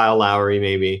trade for Kyle Lowry,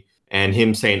 maybe. And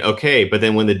him saying, okay, but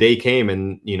then when the day came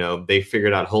and, they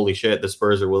figured out, holy shit, the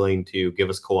Spurs are willing to give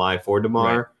us Kawhi for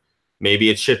DeMar, right.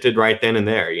 Maybe it shifted right then and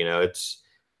there.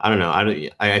 I don't know.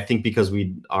 I think because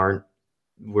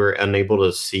we're unable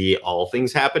to see all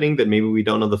things happening, that maybe we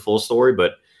don't know the full story,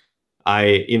 but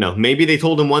maybe they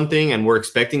told him one thing and we're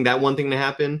expecting that one thing to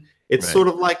happen. It's right. Sort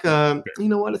of like,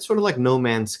 it's sort of like No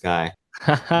Man's Sky.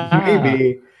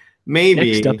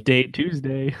 Maybe next update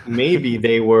Tuesday. Maybe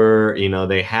they were,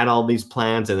 they had all these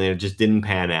plans and they just didn't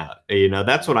pan out.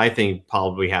 That's what I think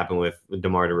probably happened with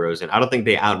DeMar DeRozan. I don't think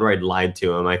they outright lied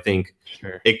to him. I think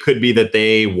It could be that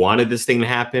they wanted this thing to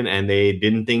happen and they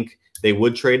didn't think they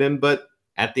would trade him, but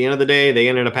at the end of the day, they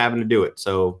ended up having to do it.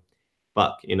 So,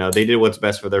 fuck, they did what's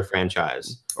best for their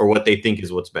franchise or what they think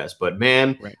is what's best. But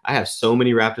man, right. I have so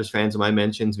many Raptors fans in my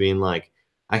mentions being like,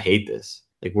 I hate this.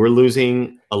 Like, we're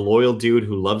losing a loyal dude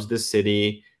who loves this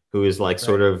city, who is like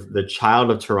sort of the child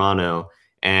of Toronto.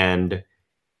 And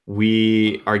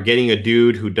we are getting a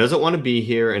dude who doesn't want to be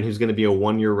here and who's going to be a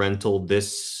 1-year rental.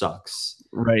 This sucks.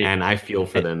 Right. And I feel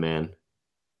for them, man.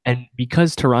 And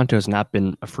because Toronto has not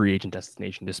been a free agent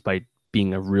destination, despite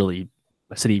being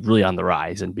a city really on the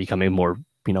rise and becoming more,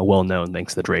 well known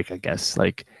thanks to Drake, I guess.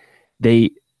 Like this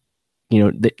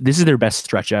is their best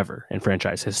stretch ever in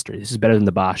franchise history. This is better than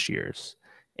the Bosch years.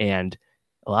 And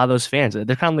a lot of those fans,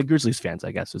 they're kind of like Grizzlies fans,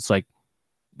 I guess. It's like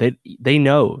they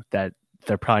know that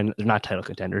they're not title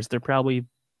contenders. They're probably,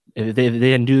 if they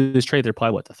didn't do this trade, they're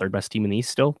probably the third best team in the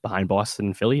East still, behind Boston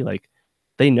and Philly. Like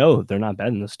they know they're not better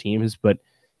than those teams, but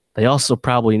they also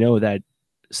probably know that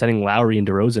sending Lowry and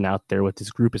DeRozan out there with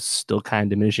this group is still kind of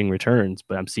diminishing returns.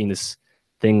 But I'm seeing this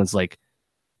thing that's like,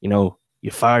 you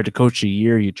fired the coach a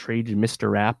year, you traded Mr.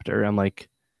 Raptor. I'm like,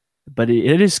 but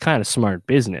it is kind of smart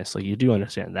business. Like you do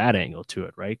understand that angle to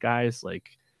it, right, guys? Like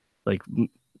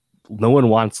no one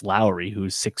wants Lowry,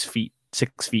 who's 6 feet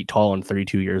tall and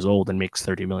 32 years old and makes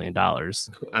 $30 million.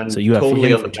 So you have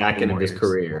totally on the back end of his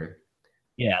career.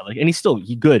 Yeah, and he's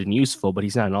good and useful, but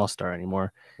he's not an all-star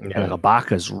anymore. Yeah. And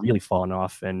Ibaka's really fallen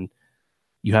off, and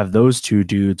you have those two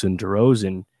dudes and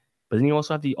DeRozan, but then you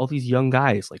also have all these young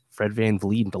guys like Fred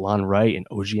VanVleet and DeLon Wright and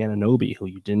OG Anunoby, who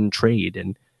you didn't trade,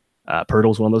 and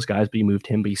Pirtle's one of those guys, but you moved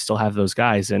him, but you still have those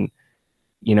guys, and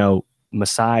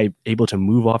Masai able to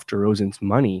move off DeRozan's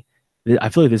money. I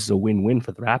feel like this is a win-win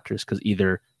for the Raptors because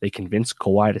either they convince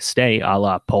Kawhi to stay, a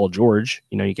la Paul George.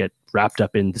 You get wrapped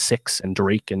up in the Six and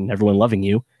Drake and everyone loving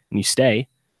you, and you stay.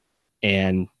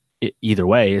 And either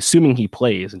way, assuming he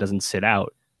plays and doesn't sit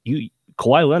out,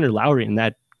 Kawhi Leonard, Lowry, and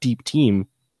that deep team,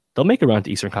 they'll make a run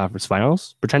to Eastern Conference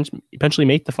Finals, potentially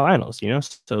make the finals.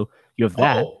 So you have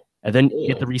that, and then you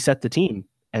get to reset the team,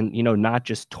 and not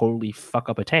just totally fuck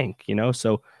up a tank.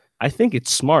 So. I think it's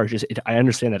smart. I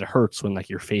understand that it hurts when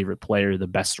your favorite player, the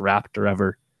best Raptor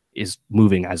ever, is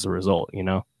moving as a result.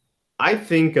 I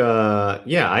think,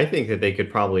 I think that they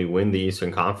could probably win the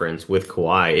Eastern Conference with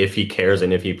Kawhi if he cares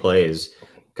and if he plays.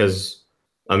 Because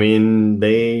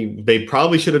they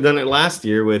probably should have done it last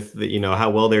year with how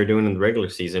well they were doing in the regular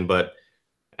season. But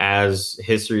as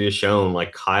history has shown,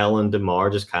 Kyle and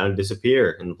DeMar just kind of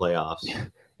disappear in the playoffs.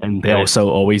 And they also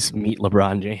always meet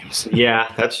LeBron James.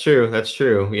 Yeah, that's true. That's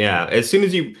true. Yeah. As soon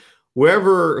as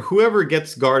whoever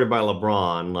gets guarded by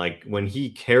LeBron, when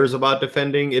he cares about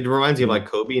defending, it reminds me of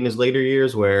Kobe in his later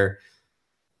years where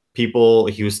he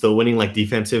was still winning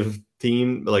defensive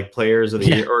team, players of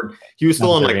the year, or he was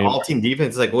still on all team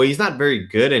defense. Well, he's not very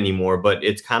good anymore, but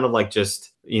it's kind of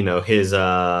just, his,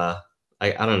 I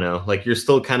don't know, you're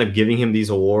still kind of giving him these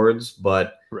awards,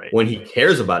 but when he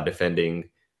cares about defending,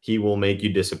 he will make you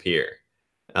disappear.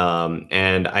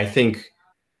 And I think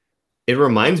it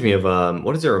reminds me of,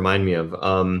 what does it remind me of?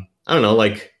 I don't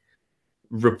know,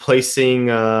 replacing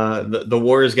the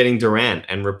Warriors getting Durant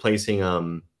and replacing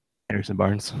Harrison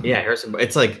Barnes. Yeah, Harrison.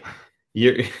 It's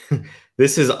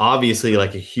this is obviously a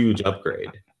huge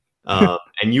upgrade.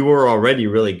 And you were already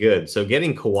really good. So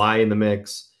getting Kawhi in the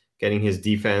mix, getting his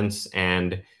defense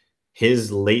and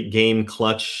his late game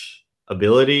clutch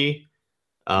ability,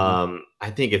 I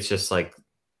think it's just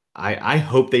I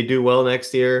hope they do well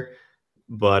next year,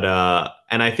 But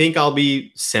and I think I'll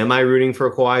be semi rooting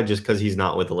for Kawhi just because he's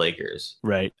not with the Lakers.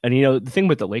 Right. And you know, the thing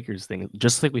with the Lakers thing,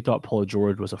 just like we thought Paul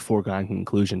George was a foregone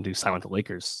conclusion to sign with the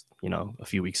Lakers, you know, a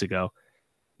few weeks ago,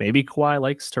 maybe Kawhi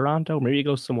likes Toronto, maybe he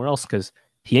goes somewhere else because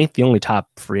he ain't the only top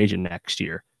free agent next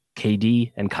year.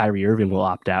 KD and Kyrie Irving will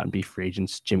opt out and be free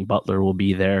agents. Jimmy Butler will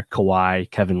be there. Kawhi,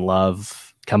 Kevin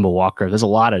Love, Kemba Walker. There's a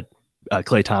lot of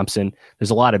Klay Thompson. There's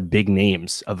a lot of big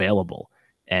names available,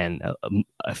 and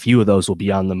a few of those will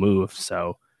be on the move.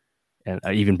 So, and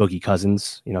even Boogie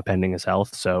Cousins, you know, pending his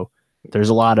health. So there's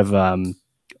a lot of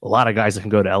guys that can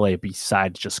go to LA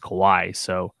besides just Kawhi.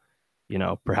 So, you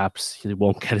know, perhaps he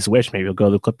won't get his wish. Maybe he'll go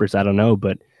to the Clippers. I don't know,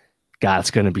 but God,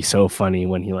 it's going to be so funny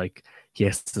when he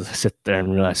has to sit there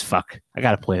and realize, fuck, I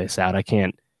got to play this out. I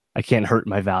can't hurt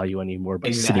my value anymore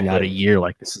by sitting out a year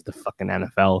like this is the fucking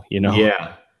NFL, you know?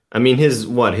 Yeah. I mean, his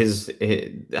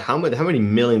how many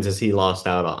millions has he lost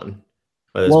out on?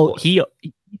 Well, he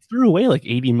threw away like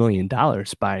 $80 million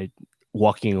by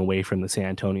walking away from the San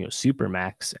Antonio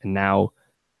Supermax. And now,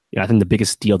 you know, I think the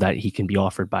biggest deal that he can be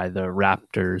offered by the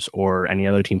Raptors or any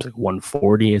other teams like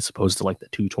 140 as opposed to like the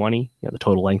 220, you know, the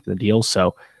total length of the deal.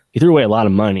 So he threw away a lot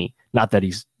of money. Not that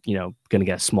he's, you know, going to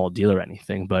get a small deal or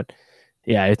anything, but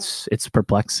yeah, it's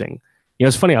perplexing. You know,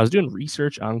 it's funny. I was doing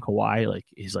research on Kawhi, like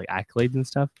his like accolades and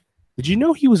stuff. Did you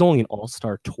know he was only an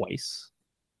All-Star twice?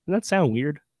 Doesn't that sound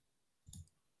weird?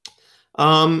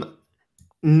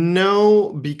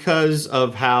 No, because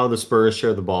of how the Spurs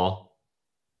share the ball.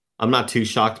 I'm not too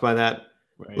shocked by that.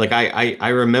 Right. Like I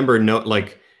remember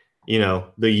you know,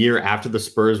 the year after the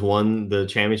Spurs won the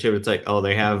championship, it's like, oh,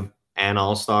 they have an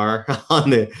All-Star on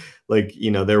the, like,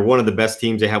 you know, they're one of the best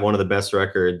teams. They have one of the best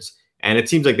records. And it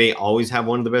seems like they always have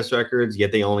one of the best records,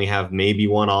 yet they only have maybe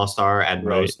one All-Star at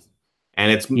most.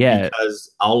 And it's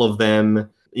because all of them,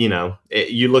 you know,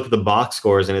 you look at the box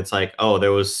scores and it's like, oh,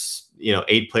 there was, you know,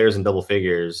 8 players in double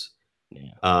figures. Yeah.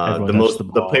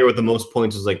 The player with the most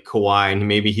points was like Kawhi, and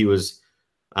maybe he was,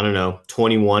 I don't know,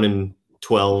 21 and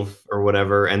 12 or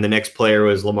whatever. And the next player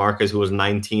was LaMarcus, who was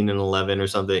 19 and 11 or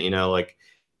something, you know, like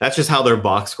that's just how their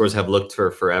box scores have looked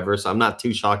for forever. So I'm not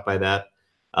too shocked by that.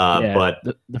 But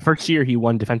the first year he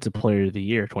won Defensive Player of the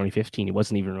Year, 2015, he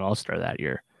wasn't even an All-Star that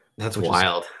year. That's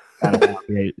wild.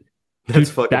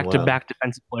 That's fucking back-to-back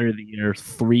Defensive Player of the Year,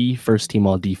 3 first-team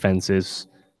All-Defenses,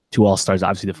 2 All-Stars,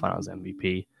 obviously the Finals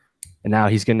MVP, and now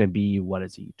he's going to be, what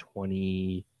is he,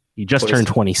 20? He just turned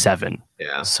 27.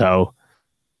 Yeah. So,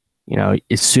 you know,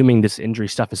 assuming this injury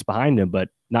stuff is behind him, but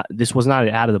this was not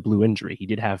an out of the blue injury. He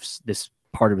did have this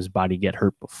part of his body get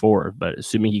hurt before, but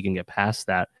assuming he can get past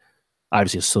that,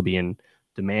 obviously he'll still be in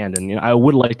demand. And, you know, I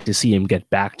would like to see him get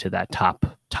back to that top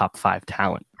 5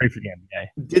 talent. Pray for the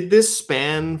NBA. Did this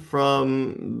span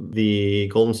from the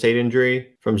Golden State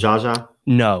injury from Jaja?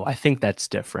 No, I think that's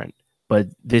different. But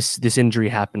this injury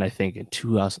happened, I think, in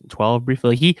 2012 briefly.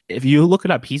 Like if you look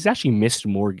it up, he's actually missed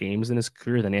more games in his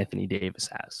career than Anthony Davis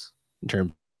has in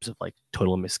terms of like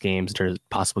total missed games, in terms of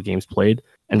possible games played.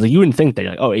 And like you wouldn't think that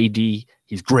you're like, oh, AD,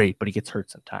 he's great, but he gets hurt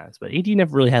sometimes. But AD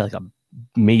never really had like a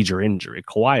major injury.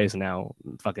 Kawhi is now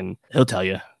fucking, he'll tell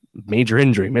you, major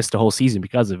injury, missed a whole season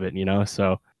because of it, you know?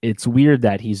 So it's weird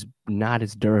that he's not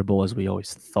as durable as we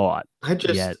always thought. Dave,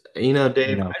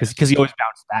 because he always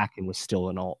bounced back and was still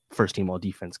an first team all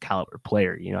defense caliber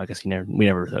player. You know, I guess we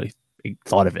never really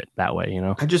thought of it that way, you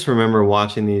know? I just remember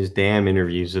watching these damn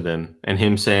interviews with him and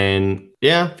him saying,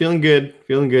 yeah, feeling good,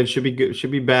 should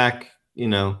be back, you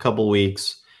know, a couple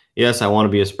weeks. Yes, I want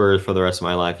to be a Spurs for the rest of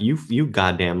my life. You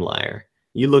goddamn liar.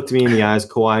 You looked me in the eyes,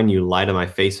 Kawhi, and you lied to my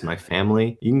face and my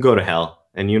family. You can go to hell.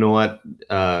 And you know what?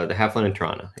 Have fun in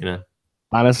Toronto, you know?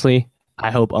 Honestly,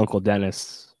 I hope Uncle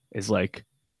Dennis is like,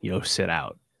 yo, sit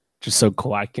out. Just so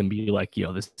Kawhi can be like,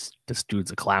 yo, this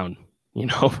dude's a clown, you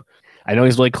know? I know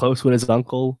he's really close with his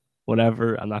uncle,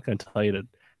 whatever. I'm not going to tell you to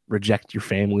reject your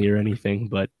family or anything,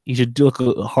 but you should do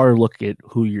a hard look at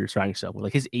who you're surrounding yourself with.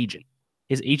 Like his agent.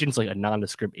 His agent's like a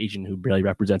nondescript agent who barely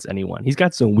represents anyone. He's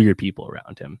got some weird people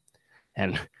around him.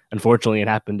 And unfortunately, it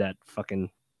happened at fucking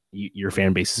your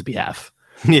fan base's behalf.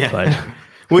 Yeah. But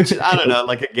which, I don't know.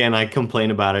 Like, again, I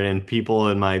complain about it, and people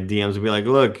in my DMs will be like,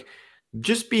 look,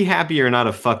 just be happy you're not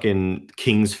a fucking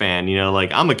Kings fan. You know,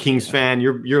 like, I'm a Kings fan.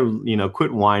 You're you know,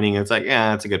 quit whining. It's like,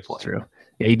 yeah, that's a good point. True.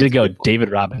 Yeah, he did go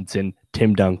David Robinson,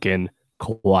 Tim Duncan,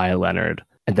 Kawhi Leonard,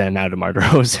 and then now DeMar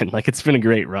DeRozan. Like, it's been a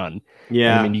great run.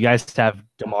 Yeah. I mean, you guys have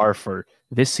DeMar for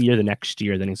this year, the next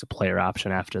year, then he's a player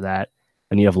option after that.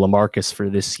 And you have LaMarcus for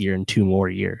this year and 2 more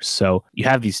years. So you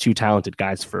have these 2 talented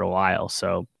guys for a while.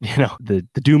 So, you know, the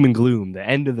doom and gloom, the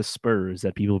end of the Spurs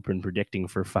that people have been predicting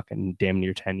for fucking damn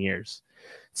near 10 years,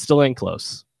 still ain't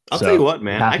close. I'll So, tell you what,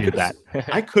 man. happy with that.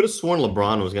 I could have sworn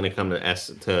LeBron was going to come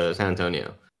to San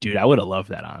Antonio. Dude, I would have loved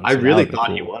that, honestly. I That really would've been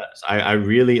thought he was. I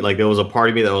really like. There was a part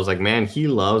of me that was like, man, he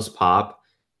loves Pop,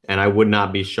 and I would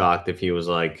not be shocked if he was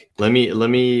like, let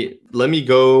me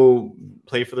go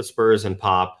play for the Spurs and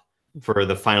Pop for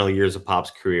the final years of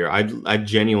Pop's career. I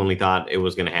genuinely thought it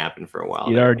was going to happen for a while.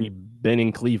 He'd already been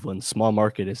in Cleveland. Small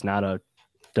market is not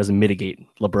doesn't mitigate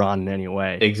LeBron in any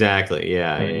way. Exactly.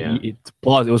 Yeah. It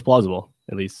was plausible,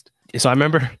 at least. So I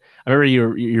remember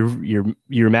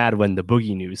you're mad when the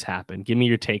Boogie news happened. Give me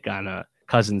your take on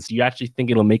Cousins. Do you actually think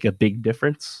it'll make a big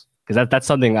difference? Because that's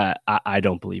something I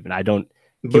don't believe in. I don't.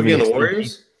 Boogie and the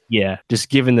Warriors? Yeah, just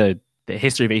given the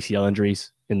history of ACL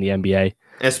injuries in the NBA,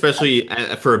 especially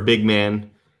for a big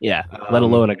man. Yeah, let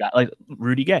alone a guy like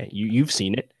Rudy Gay. You've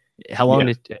seen it. How long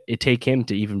did it take him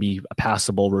to even be a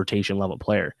passable rotation level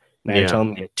player? Now you're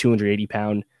telling me a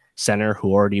 280-pound center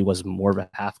who already was more of a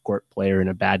half-court player and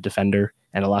a bad defender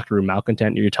and a locker room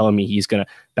malcontent. You're telling me he's going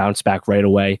to bounce back right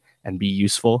away and be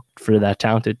useful for that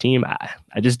talented team?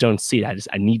 I just don't see it.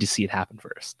 I need to see it happen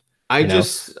first. I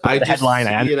just see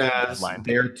it as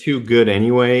they're too good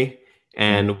anyway,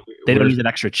 and they don't need an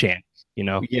extra chance.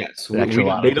 Yes,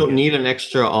 they don't need an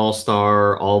extra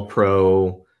all-star,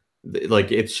 all-pro.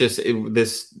 Like it's just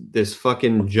this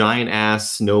fucking giant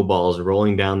ass snowballs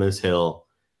rolling down this hill,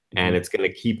 and it's gonna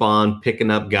keep on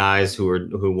picking up guys who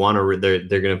want to.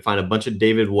 They're gonna find a bunch of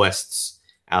David Wests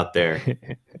out there,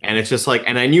 and it's just like,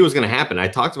 and I knew it was gonna happen. I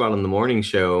talked about it on the morning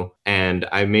show, and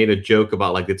I made a joke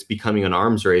about like it's becoming an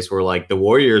arms race where like the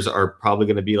Warriors are probably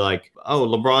gonna be like, oh,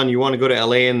 LeBron, you want to go to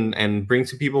LA and bring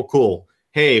some people? Cool.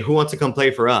 Hey, who wants to come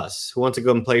play for us? Who wants to go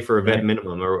and play for a vet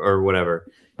minimum or whatever?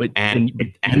 But and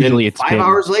then it's 5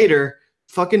 hours later,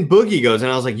 fucking Boogie goes,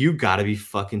 and I was like, you got to be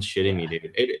fucking shitting me,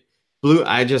 dude.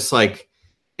 I just like,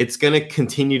 it's gonna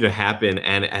continue to happen,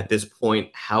 and at this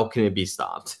point, how can it be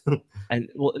stopped? and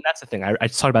that's the thing. I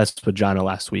talked about this with Jono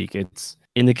last week. It's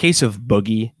in the case of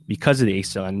Boogie, because of the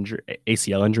ACL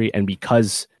injury, and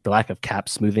because the lack of cap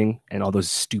smoothing and all those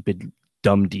stupid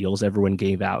dumb deals everyone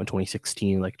gave out in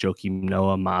 2016, like Joakim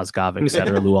Noah, Mozgov,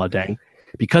 etc., Luol Deng.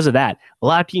 Because of that, a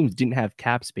lot of teams didn't have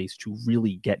cap space to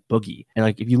really get Boogie. And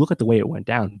like, if you look at the way it went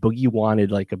down, Boogie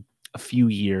wanted like a few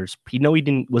years. He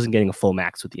wasn't getting a full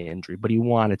max with the injury, but he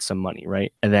wanted some money,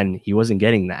 right? And then he wasn't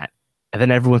getting that. And then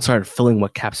everyone started filling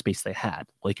what cap space they had.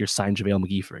 Like your signed JaVale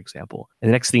McGee, for example. And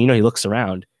the next thing you know, he looks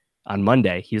around on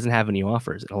Monday, he doesn't have any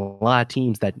offers. And a lot of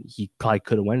teams that he probably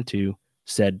could have went to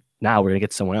said, now we're going to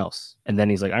get someone else. And then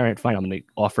he's like, all right, fine. I'm going to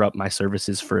offer up my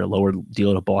services for a lower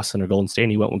deal to Boston or Golden State.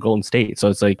 And he went with Golden State. So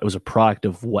it's like, it was a product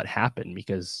of what happened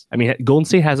because, I mean, Golden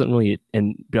State hasn't really,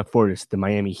 and before this, the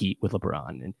Miami Heat with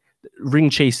LeBron and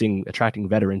ring chasing, attracting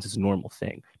veterans is a normal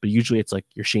thing. But usually it's like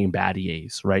your Shane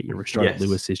Battier's, right? Your Rashard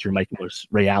Lewis's, your Mike Miller's,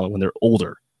 Ray Allen when they're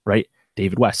older, right?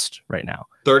 David West right now.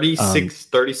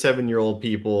 37-year-old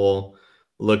people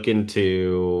looking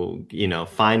to,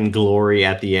 find glory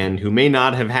at the end who may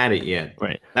not have had it yet.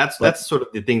 Right. That's sort of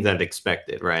the things I'd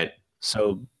expected, right?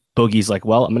 So Boogie's like,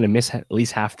 well, I'm going to miss at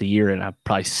least half the year and I'll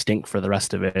probably stink for the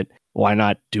rest of it. Why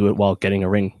not do it while getting a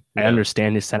ring? Yeah. I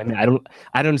understand his sentiment.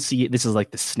 I don't see it. This is like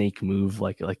the snake move,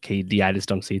 like KD. I just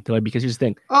don't see it that way because here's the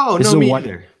thing. Oh, this no, me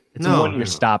either. It's a one-year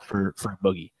stop for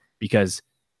Boogie because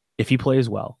if he plays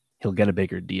well, he'll get a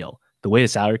bigger deal. The way the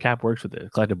salary cap works with the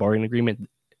collective bargaining agreement,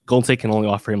 Golden State can only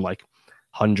offer him like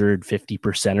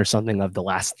 150% or something of the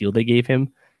last deal they gave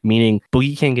him, meaning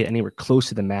Boogie can't get anywhere close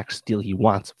to the max deal he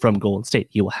wants from Golden State.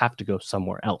 He will have to go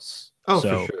somewhere else. Oh,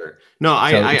 for sure. No,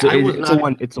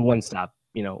 it's a one-stop,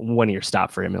 1-year stop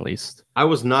for him at least. I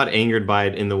was not angered by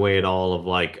it in the way at all of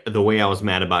like the way I was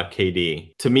mad about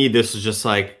KD. To me, this is just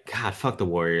like, God, fuck the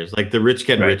Warriors. Like the rich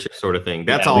get richer sort of thing.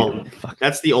 That's all.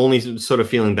 That's the only sort of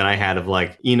feeling that I had of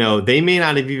like, they may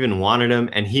not have even wanted him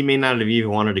and he may not have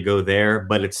even wanted to go there,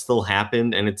 but it still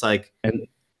happened. And it's like,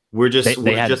 we're just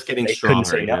getting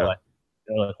stronger. They're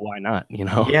like, why not?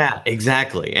 Yeah,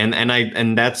 exactly.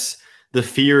 And that's, the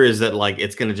fear is that like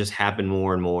it's gonna just happen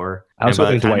more and more. I was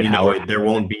hoping Dwight Howard. There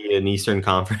won't be an Eastern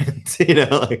Conference.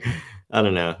 Like I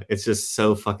don't know. It's just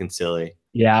so fucking silly.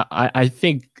 Yeah, I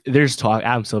think there's talk.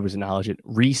 Adam Silver's acknowledged it.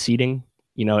 Reseeding,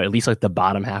 at least like the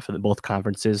bottom half of both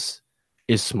conferences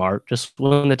is smart. Just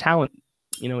when the talent,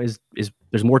 is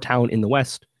there's more talent in the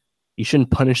West. You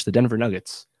shouldn't punish the Denver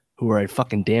Nuggets, who are a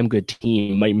fucking damn good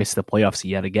team, might miss the playoffs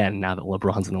yet again now that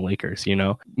LeBron's in the Lakers,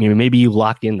 Maybe you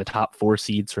lock in the top 4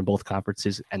 seeds from both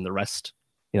conferences and the rest,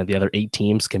 the other 8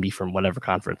 teams can be from whatever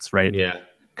conference, right? Yeah.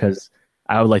 Because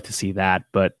I would like to see that,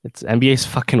 but it's NBA's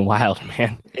fucking wild,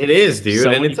 man. It is, dude. So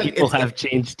And many it's like people have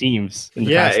changed teams in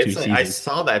the yeah, past two it's like I seasons.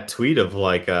 saw that tweet of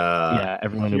like Yeah,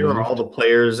 everyone here are all moved. the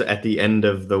players at the end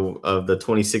of the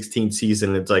 2016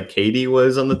 season. It's like KD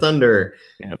was on the Thunder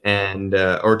Yep. and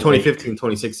or 2015,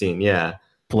 2016. Yeah.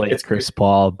 Blake, It's Chris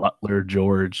Paul, Butler,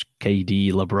 George,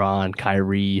 KD, LeBron,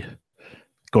 Kyrie,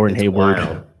 Gordon it's Hayward.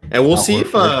 wild. And we'll Al see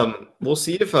if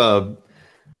Horford.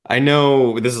 I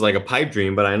know this is like a pipe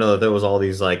dream, but I know that there was all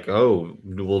these like, oh,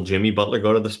 will Jimmy Butler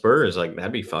go to the Spurs? Like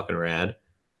that'd be fucking rad.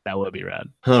 That would be rad.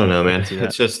 I don't know, I man. can see that.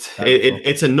 It's just That'd be cool.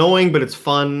 it's annoying, but it's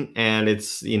fun and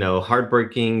it's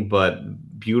heartbreaking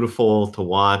but beautiful to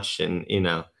watch, and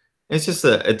it's just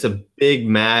it's a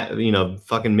big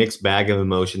fucking mixed bag of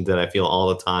emotions that I feel all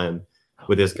the time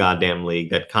with this goddamn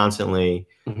league that constantly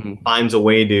Mhm. finds a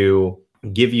way to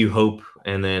give you hope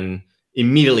and then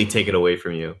immediately take it away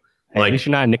from you. Hey, at Like least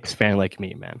you're not a Knicks fan like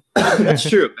me, man. that's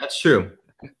true. That's true.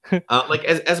 Like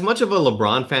as much of a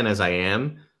LeBron fan as I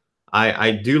am,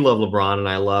 I do love LeBron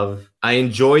and I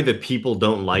enjoy that people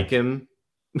don't like him.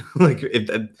 Like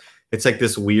it's like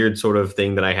this weird sort of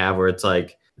thing that I have where it's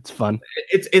like It's fun.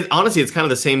 it's honestly it's kind of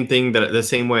the same thing the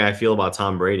same way I feel about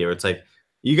Tom Brady, where it's like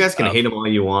you guys can hate him all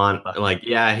you want. Like,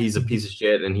 yeah, he's a piece of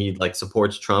shit and he like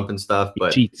supports Trump and stuff, He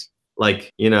but cheats.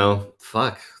 like,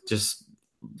 fuck, just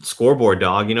scoreboard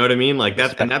dog, you know what I mean? Like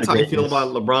that's how I feel about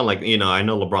LeBron. Like, I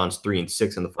know LeBron's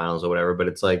 3-6 in the finals or whatever, but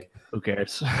it's like Who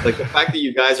cares? like the fact that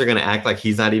you guys are gonna act like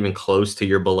he's not even close to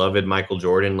your beloved Michael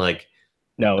Jordan, like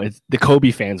No, it's the Kobe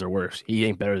fans are worse. He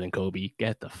ain't better than Kobe.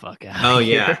 Get the fuck out. oh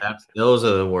yeah, those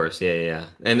are the worst. Yeah.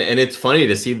 And it's funny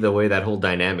to see the way that whole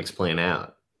dynamic's playing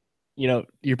out.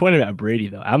 You're pointing about Brady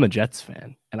though. I'm a Jets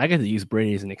fan, and I get to use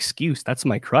Brady as an excuse. That's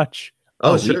my crutch.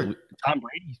 Oh, sure. Tom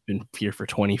Brady's been here for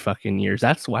 20 fucking years.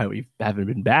 That's why we haven't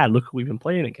been bad. Look who we've been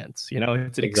playing against.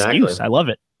 It's an excuse. I love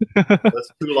it. That's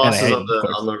 2 losses on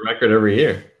the record every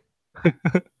year.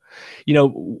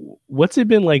 What's it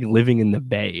been like living in the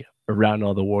Bay around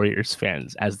all the Warriors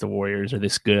fans as the Warriors are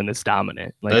this good and this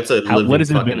dominant? Like, what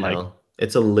has it been like?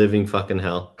 It's a living fucking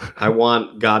hell. I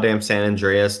want goddamn San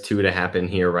Andreas 2 to happen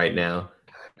here right now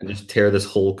and just tear this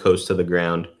whole coast to the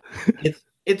ground.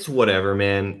 It's whatever,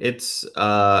 man. It's do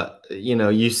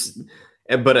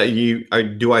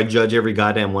I judge every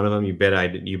goddamn one of them? You bet I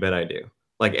do.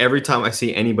 Like every time I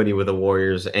see anybody with a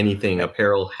Warriors anything,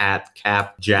 apparel, hat,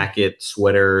 cap, jacket,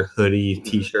 sweater, hoodie,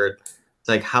 t-shirt, it's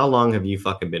like, how long have you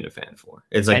fucking been a fan for?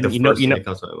 It's like the first thing that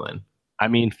comes to my mind. I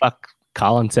mean, fuck,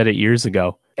 Colin said it years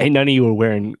ago. Ain't none of you were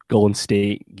wearing Golden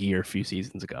State gear a few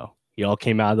seasons ago. You all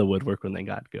came out of the woodwork when they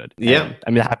got good. Yeah. And, I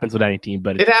mean, that happens with any team,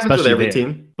 but it happens with every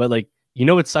team. But like,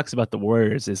 what sucks about the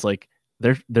Warriors is like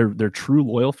their true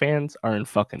loyal fans are in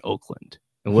fucking Oakland.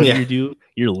 And what do?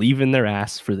 You're leaving their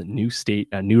ass for the new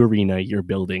new arena you're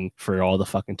building for all the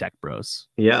fucking tech bros.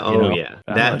 Yeah. Yeah.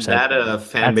 That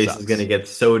fan base is going to get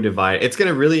so divided. It's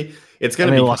going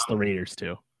to be lost the Raiders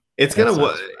too. It's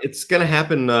gonna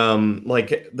happen.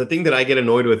 Like the thing that I get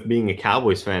annoyed with being a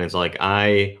Cowboys fan is like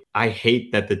I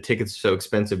hate that the tickets are so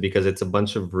expensive because it's a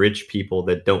bunch of rich people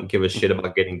that don't give a shit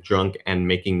about getting drunk and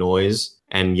making noise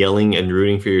and yelling and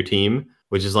rooting for your team.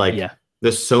 Which is like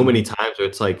there's so many times where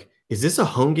it's like, is this a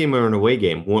home game or an away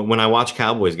game when I watch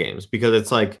Cowboys games? Because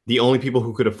it's like the only people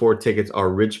who could afford tickets are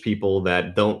rich people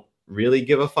that don't really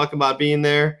give a fuck about being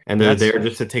there, and they're there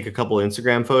just to take a couple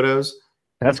Instagram photos.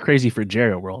 That's crazy for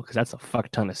Jerry World because that's a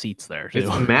fuck ton of seats there. Too.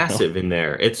 It's massive in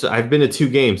there. I've been to 2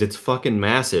 games. It's fucking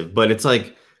massive. But it's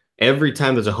like every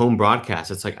time there's a home broadcast,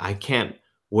 it's like I can't.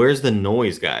 Where's the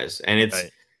noise, guys? And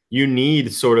you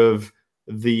need sort of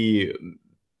the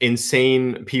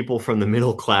insane people from the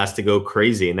middle class to go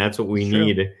crazy, and that's what we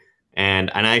need.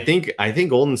 And I think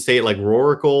Golden State, like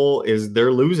Roracle,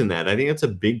 they're losing that. I think that's a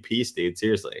big piece, dude.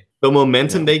 Seriously, the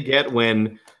momentum they get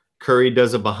when Curry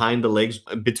does a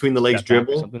between the legs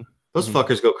dribble. Those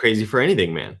fuckers go crazy for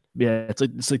anything, man. Yeah,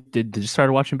 it's like they just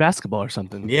started watching basketball or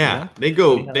something. Yeah, they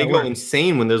go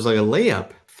insane when there's like a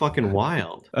layup. Fucking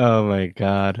wild. Oh my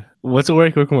god. What's it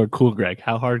working with Cool Greg?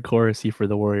 How hardcore is he for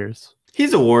the Warriors?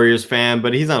 He's a Warriors fan,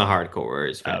 but he's not a hardcore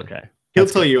Warriors fan. Okay. He'll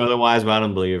tell you otherwise, but I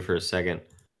don't believe it for a second.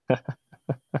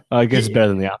 I guess it's better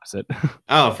than the opposite.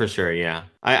 Oh, for sure, yeah.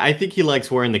 I think he likes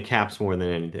wearing the caps more than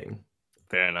anything.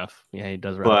 Fair enough. Yeah, he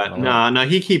does. But no,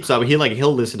 he keeps up.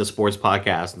 He'll listen to sports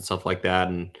podcasts and stuff like that,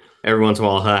 and every once in a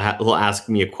while he'll ask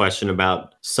me a question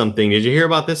about something. Did you hear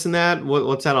about this and that?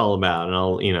 What's that all about? And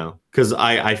I'll, because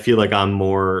I feel like I'm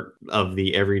more of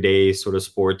the everyday sort of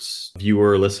sports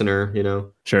viewer, listener,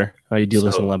 Sure. Oh, you do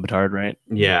listen to Le Batard, right?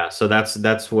 Yeah. So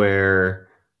that's where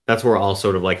I'll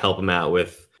sort of like help him out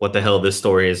with what the hell this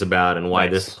story is about and why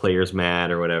this player's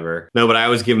mad or whatever. No, but I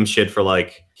always give him shit for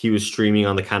like he was streaming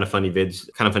on the Kind of Funny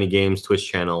Games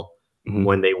Twitch channel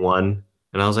when they won.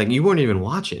 And I was like, you weren't even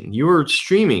watching. You were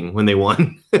streaming when they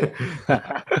won.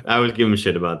 I would give him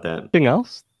shit about that. Anything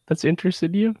else that's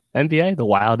interested you? NBA, the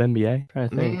wild NBA? I'm trying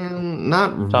to think. Man,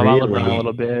 not Talk really. about LeBron a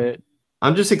little bit.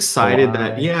 I'm just excited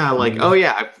that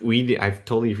I've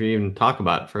totally even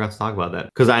forgot to talk about that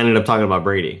because I ended up talking about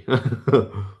Brady.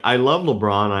 I love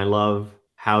LeBron. I love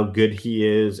how good he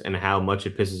is and how much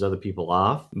it pisses other people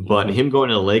off. But him going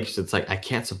to the Lakers, it's like I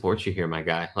can't support you here, my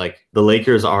guy. Like the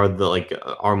Lakers are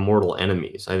our mortal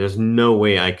enemies. There's no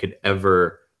way I could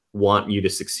ever want you to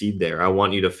succeed there. I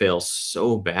want you to fail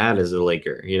so bad as a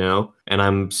Laker, you know? And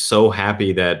I'm so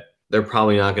happy that they're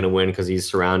probably not going to win because he's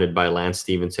surrounded by Lance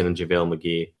Stevenson and JaVale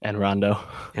McGee. And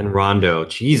Rondo.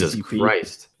 Jesus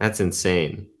Christ. That's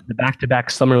insane. The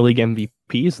back-to-back Summer League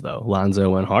MVPs, though,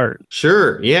 Lonzo and Hart.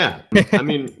 Sure, yeah. I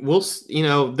mean,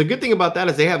 the good thing about that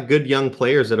is they have good young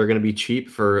players that are going to be cheap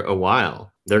for a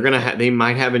while. They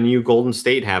might have a new Golden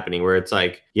State happening where it's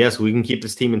like, yes, we can keep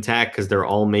this team intact because they're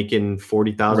all making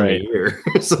 $40,000 a year,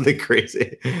 something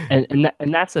crazy. And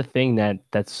that's the thing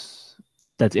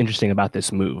that's interesting about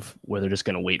this move, where they're just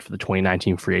going to wait for the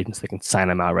 2019 free agents. They can sign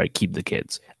them outright, keep the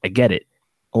kids. I get it.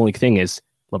 Only thing is,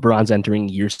 LeBron's entering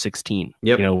year 16.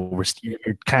 Yep. You know,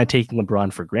 you're kind of taking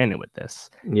LeBron for granted with this.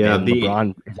 Yeah.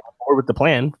 LeBron is on board with the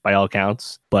plan by all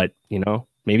accounts, but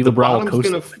maybe LeBron will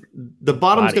coast. The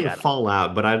bottom's going to fall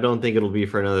out, but I don't think it'll be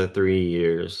for another 3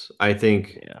 years. I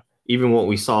think even what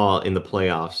we saw in the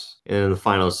playoffs and in the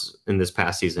finals in this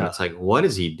past season, it's like, what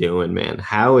is he doing, man?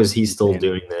 How is he still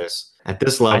doing this? At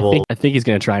this level, I think he's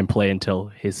going to try and play until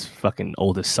his fucking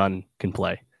oldest son can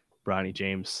play. Bronny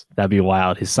James. That'd be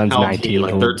wild. His son's 19.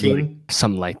 Like 13?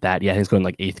 Something like that. Yeah, he's going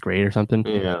like 8th grade or something.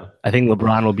 Yeah. I think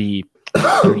LeBron will be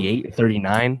 38,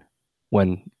 39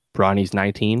 when Bronny's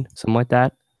 19, something like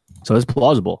that. So it's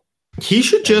plausible. He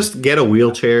should just get a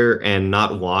wheelchair and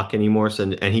not walk anymore,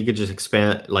 and he could just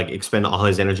expend all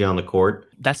his energy on the court.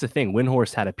 That's the thing.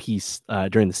 Windhorst had a piece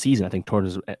during the season, I think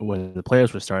towards when the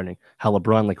players were starting, how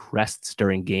LeBron rests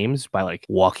during games by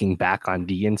walking back on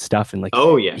D and stuff, and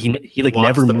he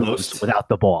never moves without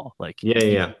the ball.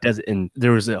 Does it, and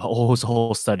there was a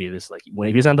whole study of this.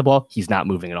 When he's on the ball, he's not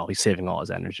moving at all. He's saving all his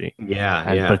energy.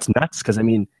 But it's nuts because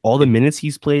all the minutes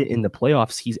he's played in the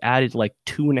playoffs, he's added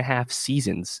 2.5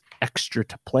 seasons extra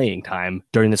to playing time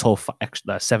during this whole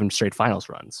 7 straight finals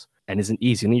runs, and isn't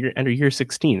easy. Under year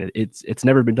 16, it's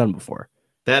never been done before.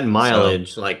 That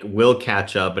mileage will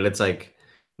catch up, and it's the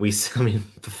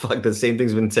same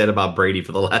thing's been said about Brady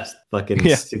for the last fucking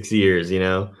 6 years.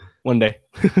 One day,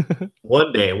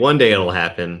 one day it'll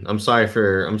happen. I'm sorry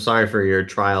for your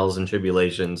trials and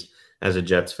tribulations as a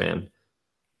Jets fan,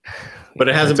 but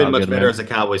it hasn't been much better as a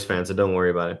Cowboys fan, so don't worry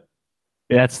about it.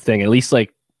 Yeah, that's the thing. At least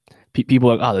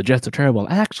people are like, oh, the Jets are terrible.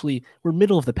 Actually, we're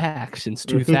middle of the pack since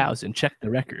 2000. Check the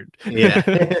record.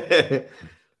 Yeah.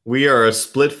 We are a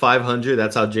split 500.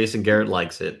 That's how Jason Garrett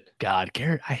likes it. God,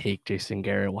 Garrett, I hate Jason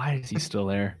Garrett. Why is he still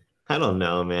there? I don't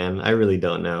know, man. I really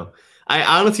don't know. I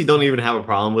honestly don't even have a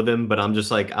problem with him, but I'm just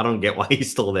I don't get why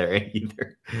he's still there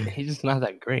either. He's just not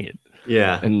that great.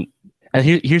 Yeah. And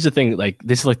here's the thing.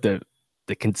 This is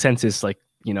the consensus,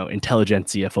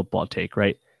 intelligentsia football take,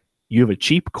 right? You have a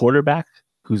cheap quarterback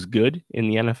who's good in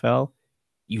the NFL,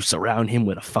 you surround him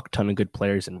with a fuck ton of good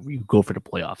players and you go for the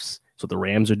playoffs. So the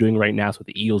Rams are doing right now. That's what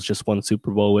the Eagles just won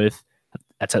Super Bowl with.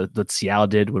 That's how that Seattle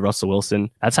did with Russell Wilson.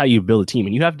 That's how you build a team.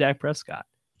 And you have Dak Prescott.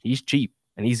 He's cheap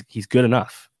and he's good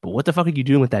enough. But what the fuck are you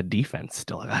doing with that defense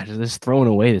still? They're just throwing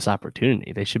away this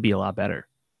opportunity. They should be a lot better.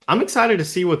 I'm excited to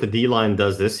see what the D-line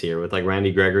does this year with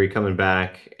Randy Gregory coming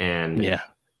back and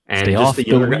stay just off the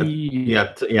younger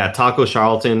guy. Taco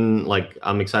Charlton.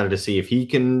 I'm excited to see if he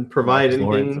can provide anything.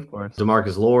 Lawrence, of course.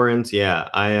 DeMarcus Lawrence. Yeah,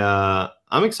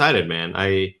 I'm excited, man.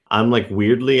 I'm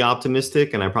weirdly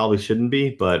optimistic, and I probably shouldn't be,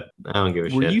 but I don't give a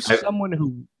shit. Were you someone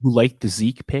who liked the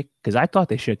Zeke pick? Because I thought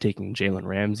they should have taken Jalen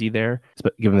Ramsey there,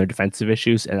 given their defensive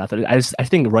issues. And I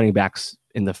think running backs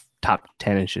in the top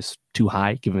 10 is just too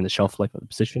high, given the shelf life of the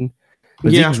position.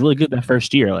 But Zeke was really good that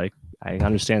first year. I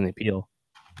understand the appeal.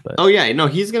 But. Oh, yeah. No,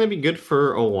 he's going to be good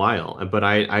for a while. But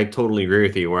I totally agree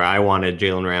with you where I wanted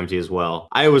Jalen Ramsey as well.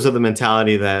 I was of the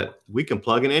mentality that we can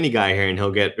plug in any guy here and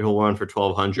he'll run for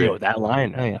 1,200. That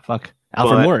line. Oh, yeah. Fuck.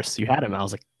 Alfred Morris. You had him. I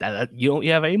was like, you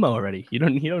have Amo already. You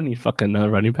don't need fucking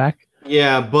running back.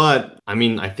 Yeah, but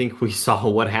I think we saw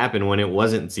what happened when it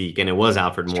wasn't Zeke and it was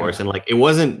Alfred Morris. And it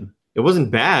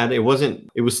wasn't bad. It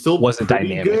was still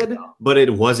dynamic, good, but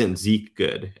it wasn't Zeke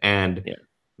good. And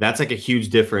that's like a huge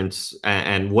difference.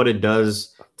 And what it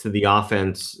does to the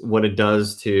offense, what it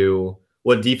does to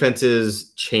what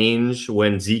defenses change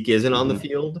when Zeke isn't on the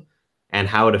field, and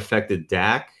how it affected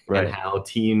Dak, and how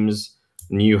teams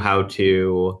knew how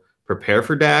to prepare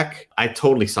for Dak. I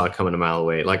totally saw it coming a mile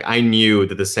away. Like, I knew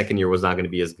that the second year was not going to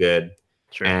be as good.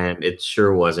 Sure. And it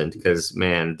sure wasn't, because,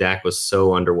 man, Dak was so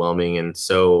underwhelming and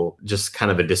so just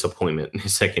kind of a disappointment in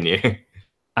his second year.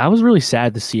 I was really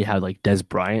sad to see how like Dez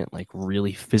Bryant like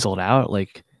really fizzled out.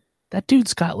 Like, that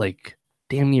dude's got like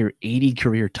damn near 80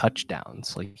 career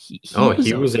touchdowns. Like he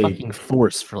was a fucking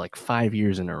force for like 5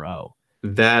 years in a row.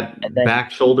 That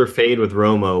back shoulder fade with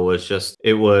Romo was just,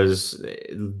 it was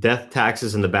death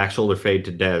taxes in the back shoulder fade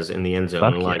to Dez in the end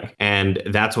zone. And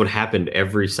that's what happened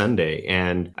every Sunday.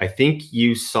 And I think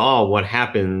you saw what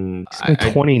happened.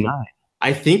 29.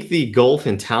 I think the gulf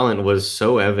in talent was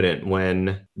so evident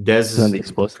when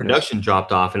Dez's production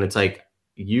dropped off. And it's like,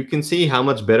 you can see how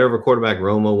much better of a quarterback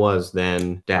Romo was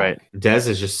than Dak. Right. Dez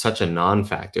is just such a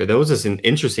non-factor. There was this an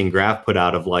interesting graph put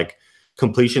out of like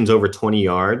completions over 20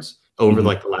 yards over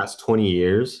like the last 20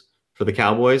 years for the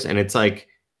Cowboys. And it's like,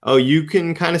 oh, you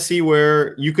can kind of see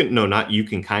where you can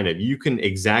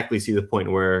exactly see the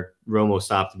point where Romo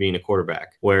stopped being a quarterback,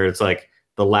 where it's like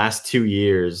the last 2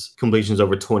 years, completions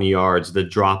over 20 yards, the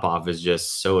drop off is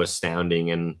just so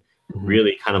astounding and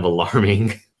really kind of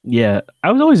alarming. Yeah,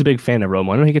 I was always a big fan of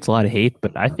Romo. I know he gets a lot of hate,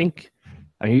 but I think,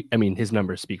 I mean, his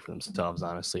numbers speak for themselves,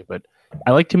 honestly. But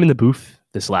I liked him in the booth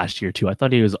this last year, too. I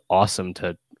thought he was awesome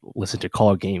to listen to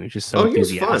call a game. He's just so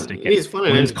enthusiastic. He's fun.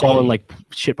 When he's calling like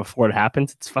shit before it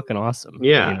happens, it's fucking awesome.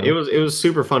 Yeah, you know? it was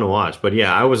super fun to watch. But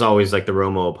yeah, I was always like the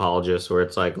Romo apologist, where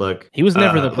it's like, look, he was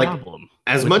never the problem.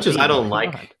 As much as I don't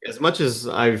like, as much as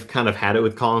I've kind of had it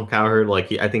with Colin Cowherd,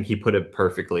 like I think he put it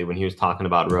perfectly when he was talking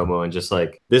about Romo, and just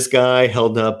like, this guy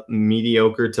held up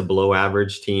mediocre to below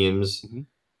average teams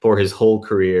for his whole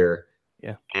career.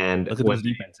 Yeah, and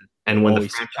when the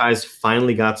franchise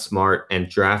finally got smart and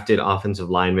drafted offensive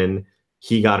linemen,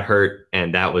 he got hurt,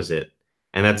 and that was it.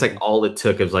 And that's like all it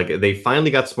took. It was like they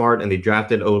finally got smart and they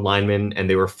drafted O linemen, and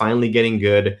they were finally getting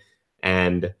good,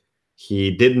 and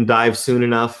he didn't dive soon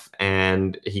enough,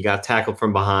 and he got tackled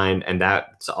from behind, and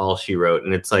that's all she wrote.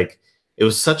 And it's like, it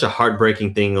was such a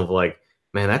heartbreaking thing of like,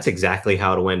 man, that's exactly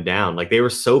how it went down. Like, they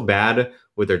were so bad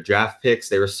with their draft picks.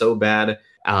 They were so bad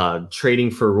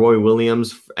trading for Roy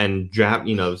Williams and draft,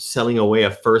 selling away a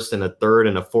first and a third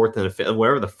and a fourth and a fifth,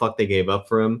 whatever the fuck they gave up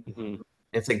for him.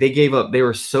 It's like they gave up. They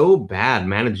were so bad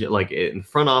managing, like in the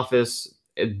front office,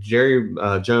 Jerry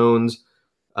Jones,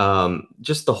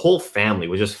 just the whole family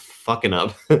was just fucking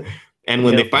up. And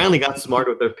when they finally got smart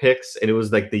with their picks, and it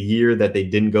was like the year that they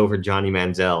didn't go for Johnny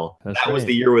Manziel, that was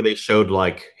the year where they showed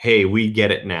like, hey, we get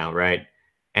it now, right?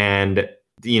 And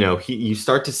you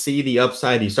start to see the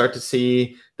upside. You start to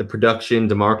see the production.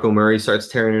 DeMarco Murray starts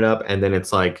tearing it up, and then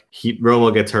it's like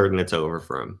Romo gets hurt, and it's over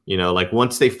for him. Like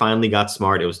once they finally got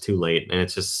smart, it was too late, and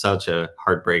it's just such a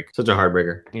heartbreak, such a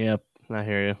heartbreaker. Yep, I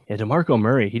hear you. Yeah, DeMarco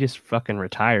Murray, he just fucking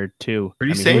retired too.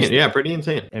 Pretty insane. Pretty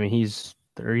insane. I mean, he's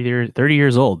 30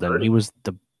 years old, and he was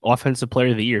the offensive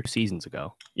player of the year 2 seasons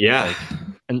ago. Yeah,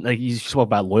 and you spoke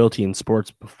about loyalty in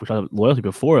sports.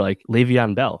 Before, like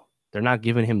Le'Veon Bell. They're not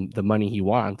giving him the money he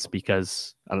wants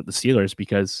because the Steelers,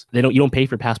 because you don't pay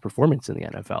for past performance in the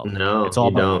NFL. No, it's all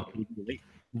about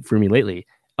for me lately.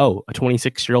 Oh, a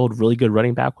 26-year-old really good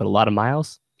running back with a lot of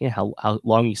miles. Yeah, how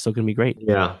long he's still gonna be great?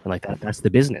 Yeah, and like that. That's the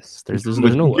business. There's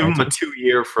no give him a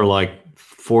 2-year for like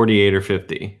 48 or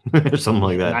 50 or something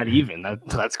like that. Not even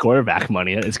that's quarterback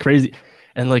money. It's crazy.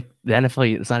 And like the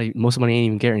NFL, it's not even, most of the money ain't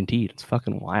even guaranteed. It's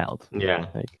fucking wild. Yeah.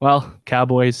 Well,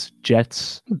 Cowboys,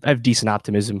 Jets. I have decent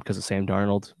optimism because of Sam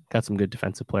Darnold. Got some good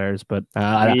defensive players, but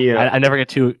I never get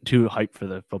too hyped for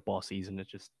the football season. It's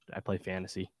just I play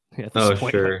fantasy. Oh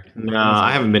sure. No,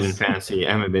 I haven't been in fantasy.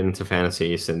 I haven't been into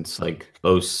fantasy since like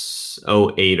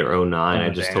 08 or 09. I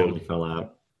just totally fell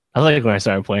out. I like when I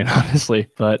started playing, honestly.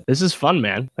 But this is fun,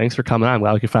 man. Thanks for coming on. I'm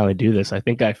glad we could finally do this. I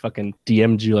think I fucking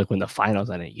DM'd you like when the finals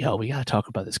ended. Yo, we gotta talk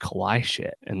about this Kawhi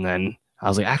shit. And then I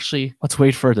was like, actually, let's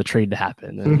wait for the trade to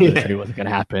happen. And the trade wasn't gonna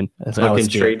happen. Fucking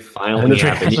trade finally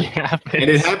happened. And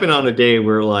it happened on a day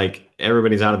where like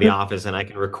everybody's out of the office and I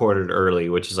can record it early,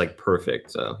 which is like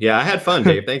perfect. So yeah, I had fun,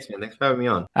 Dave. Thanks, man. Thanks for having me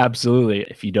on. Absolutely.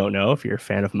 If you don't know, if you're a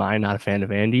fan of mine, not a fan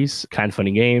of Andy's, Kind of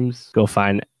Funny Games, go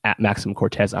find at Maxim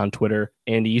Cortez on Twitter.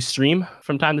 Andy, you stream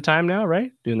from time to time now,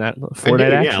 right? Doing that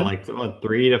Fortnite action? Yeah, like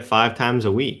 3 to 5 times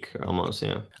a week almost,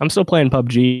 yeah. I'm still playing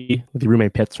PUBG with your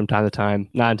roommate Pitts from time to time.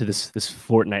 Not into this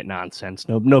Fortnite nonsense.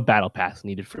 No battle pass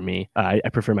needed for me. I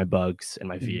prefer my bugs and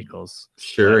my vehicles.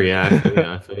 Sure, yeah.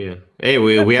 I feel you. Hey,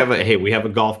 we have a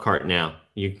golf cart now.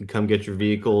 You can come get your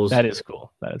vehicles. That is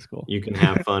cool. That is cool. You can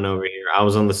have fun over here. I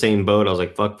was on the same boat. I was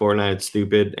like, fuck Fortnite, it's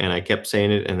stupid. And I kept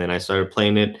saying it. And then I started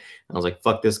playing it. I was like,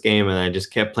 fuck this game. And I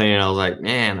just kept playing it. I was like,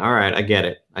 man, all right, I get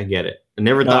it. I get it. I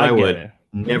never thought I would.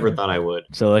 Never thought I would.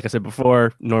 So like I said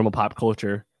before, normal pop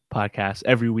culture podcast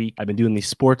every week. I've been doing these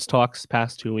sports talks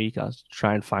past 2 weeks. I'll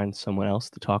try and find someone else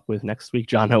to talk with next week.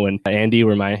 Jono and Andy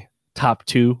were my top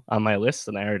 2 on my list,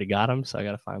 and I already got them. So I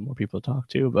got to find more people to talk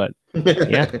to. But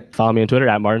yeah, follow me on Twitter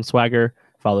at Martin Swagger.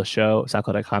 Follow the show,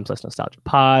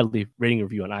 soundcloud.com/nostalgiapod. Leave rating and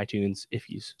review on iTunes if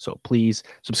you so please.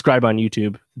 Subscribe on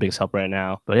YouTube, the biggest help right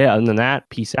now. But yeah, other than that,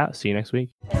 peace out. See you next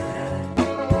week.